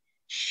you,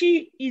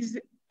 she is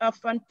a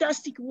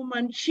fantastic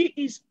woman. She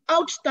is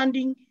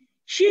outstanding.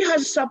 She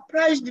has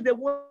surprised the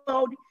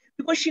world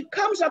because she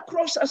comes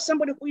across as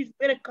somebody who is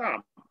very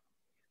calm,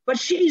 but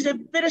she is a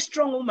very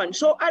strong woman.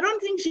 So I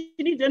don't think she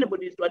needs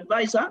anybody to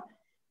advise her,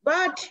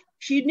 but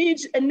she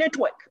needs a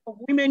network of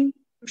women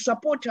to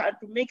support her,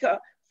 to make her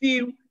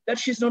feel that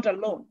she's not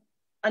alone.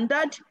 And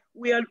that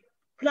we are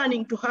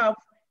planning to have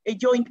a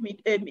joint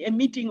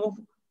meeting of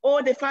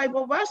all the 5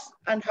 of us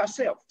and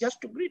herself, just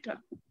to greet her.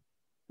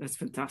 That's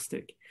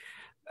fantastic.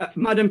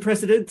 Madam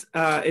President,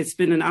 it's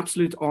been an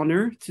absolute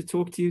honor to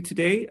talk to you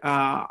today.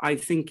 I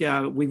think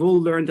we've all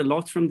learned a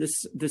lot from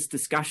this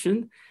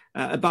discussion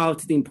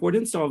about the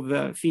importance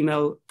of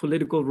female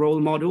political role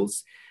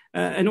models,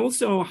 and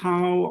also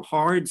how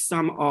hard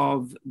some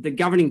of the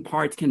governing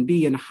part can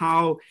be, and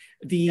how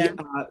the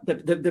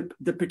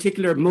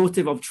particular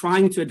motive of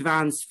trying to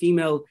advance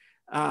female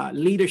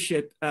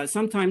leadership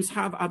sometimes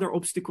have other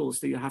obstacles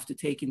that you have to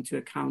take into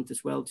account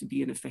as well to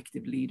be an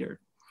effective leader.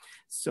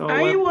 So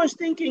I was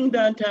thinking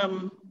that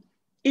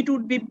it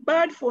would be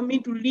bad for me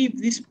to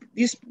leave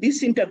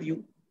this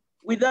interview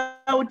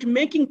without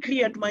making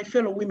clear to my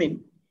fellow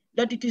women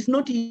that it is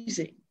not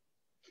easy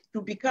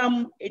to be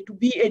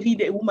a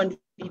leader, a woman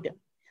leader.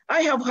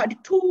 I have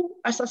had 2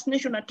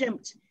 assassination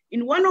attempts.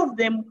 In one of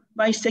them,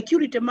 my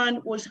security man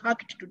was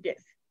hacked to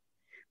death.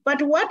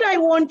 But what I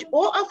want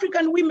all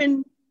African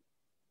women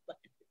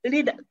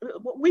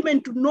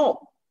to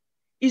know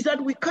is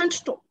that we can't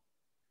stop.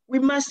 We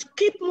must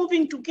keep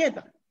moving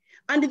together.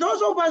 And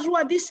those of us who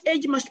are this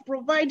age must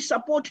provide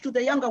support to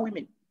the younger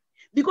women,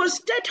 because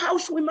State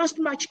House we must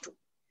march to,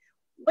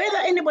 whether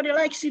anybody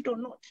likes it or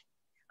not.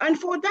 And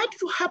for that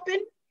to happen,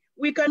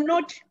 we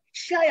cannot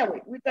shy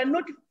away. We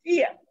cannot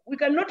fear. We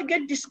cannot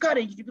get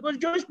discouraged because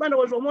Joyce Banda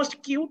was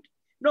almost killed.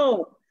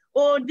 No.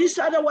 Or this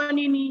other one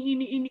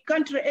in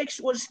country X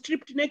was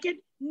stripped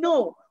naked.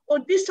 No. Or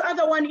this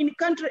other one in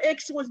country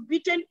X was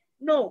beaten.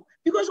 No.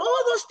 Because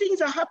all those things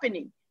are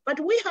happening. But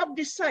we have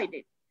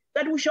decided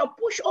that we shall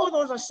push all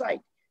those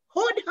aside,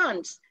 hold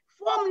hands,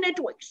 form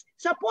networks,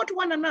 support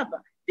one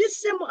another.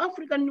 This same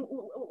African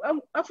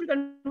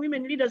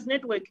Women Leaders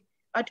Network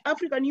at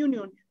African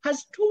Union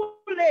has 2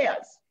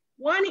 layers.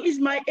 One is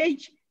my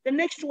age, the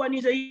next one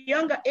is a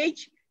younger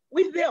age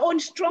with their own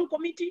strong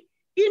committee,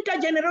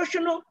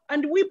 intergenerational,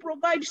 and we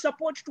provide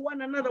support to one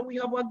another. We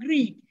have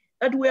agreed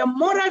that we are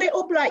morally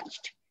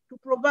obliged to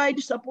provide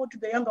support to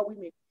the younger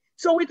women.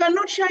 So we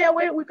cannot shy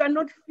away, we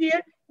cannot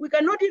fear, we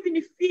cannot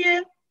even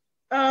fear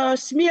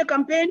smear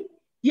campaign.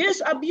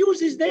 Yes,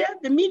 abuse is there,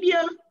 the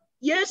media,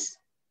 yes.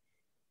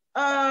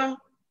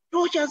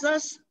 tortures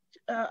us,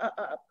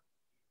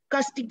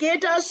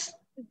 castigate us,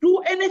 do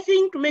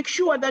anything to make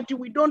sure that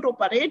we don't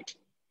operate,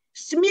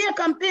 smear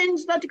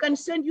campaigns that can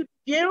send you to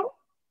jail.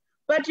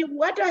 But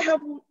what I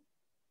have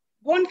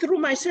gone through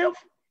myself,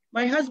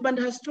 my husband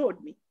has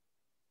told me.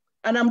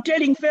 And I'm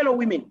telling fellow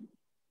women,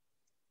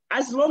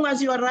 as long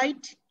as you are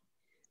right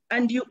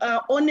and you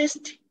are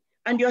honest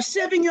and you're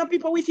serving your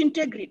people with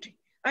integrity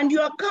and you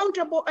are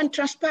accountable and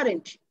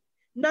transparent,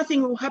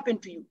 nothing will happen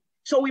to you.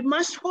 So we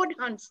must hold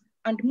hands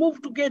and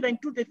move together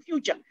into the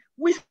future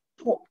with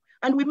hope.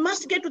 And we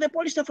must get to the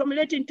policy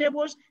formulating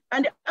tables,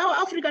 and our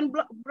African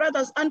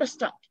brothers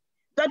understand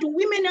that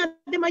women are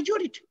the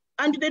majority.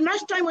 And the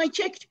last time I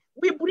checked,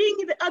 we bring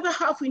the other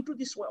half into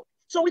this world.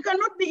 So we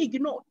cannot be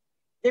ignored.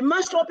 They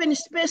must open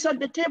space at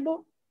the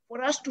table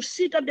for us to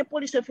sit at the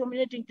policy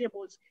formulating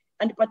tables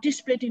and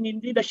participating in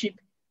leadership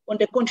on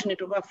the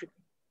continent of Africa.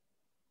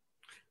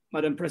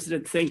 Madam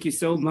President, thank you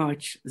so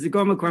much.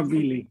 Zikomo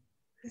Kwambili.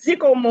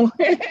 Zikomo.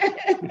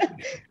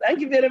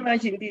 Thank you very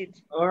much indeed.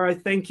 All right,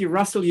 thank you.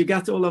 Russell, you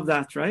got all of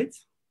that, right?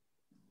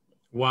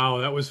 Wow,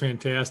 that was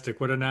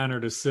fantastic. What an honor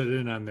to sit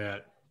in on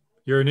that.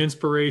 You're an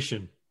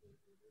inspiration.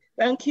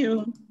 Thank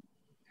you.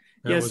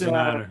 That was an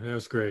honor. That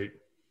was great.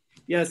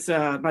 Yes,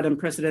 Madam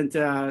President,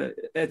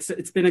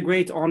 it's been a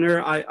great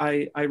honor.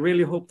 I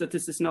really hope that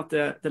this is not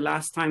the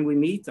last time we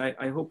meet.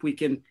 I hope we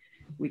can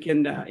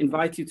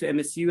invite you to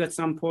MSU at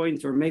some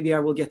point, or maybe I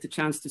will get the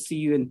chance to see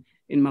you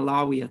in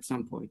Malawi at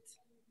some point.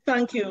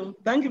 Thank you.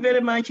 Thank you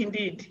very much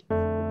indeed.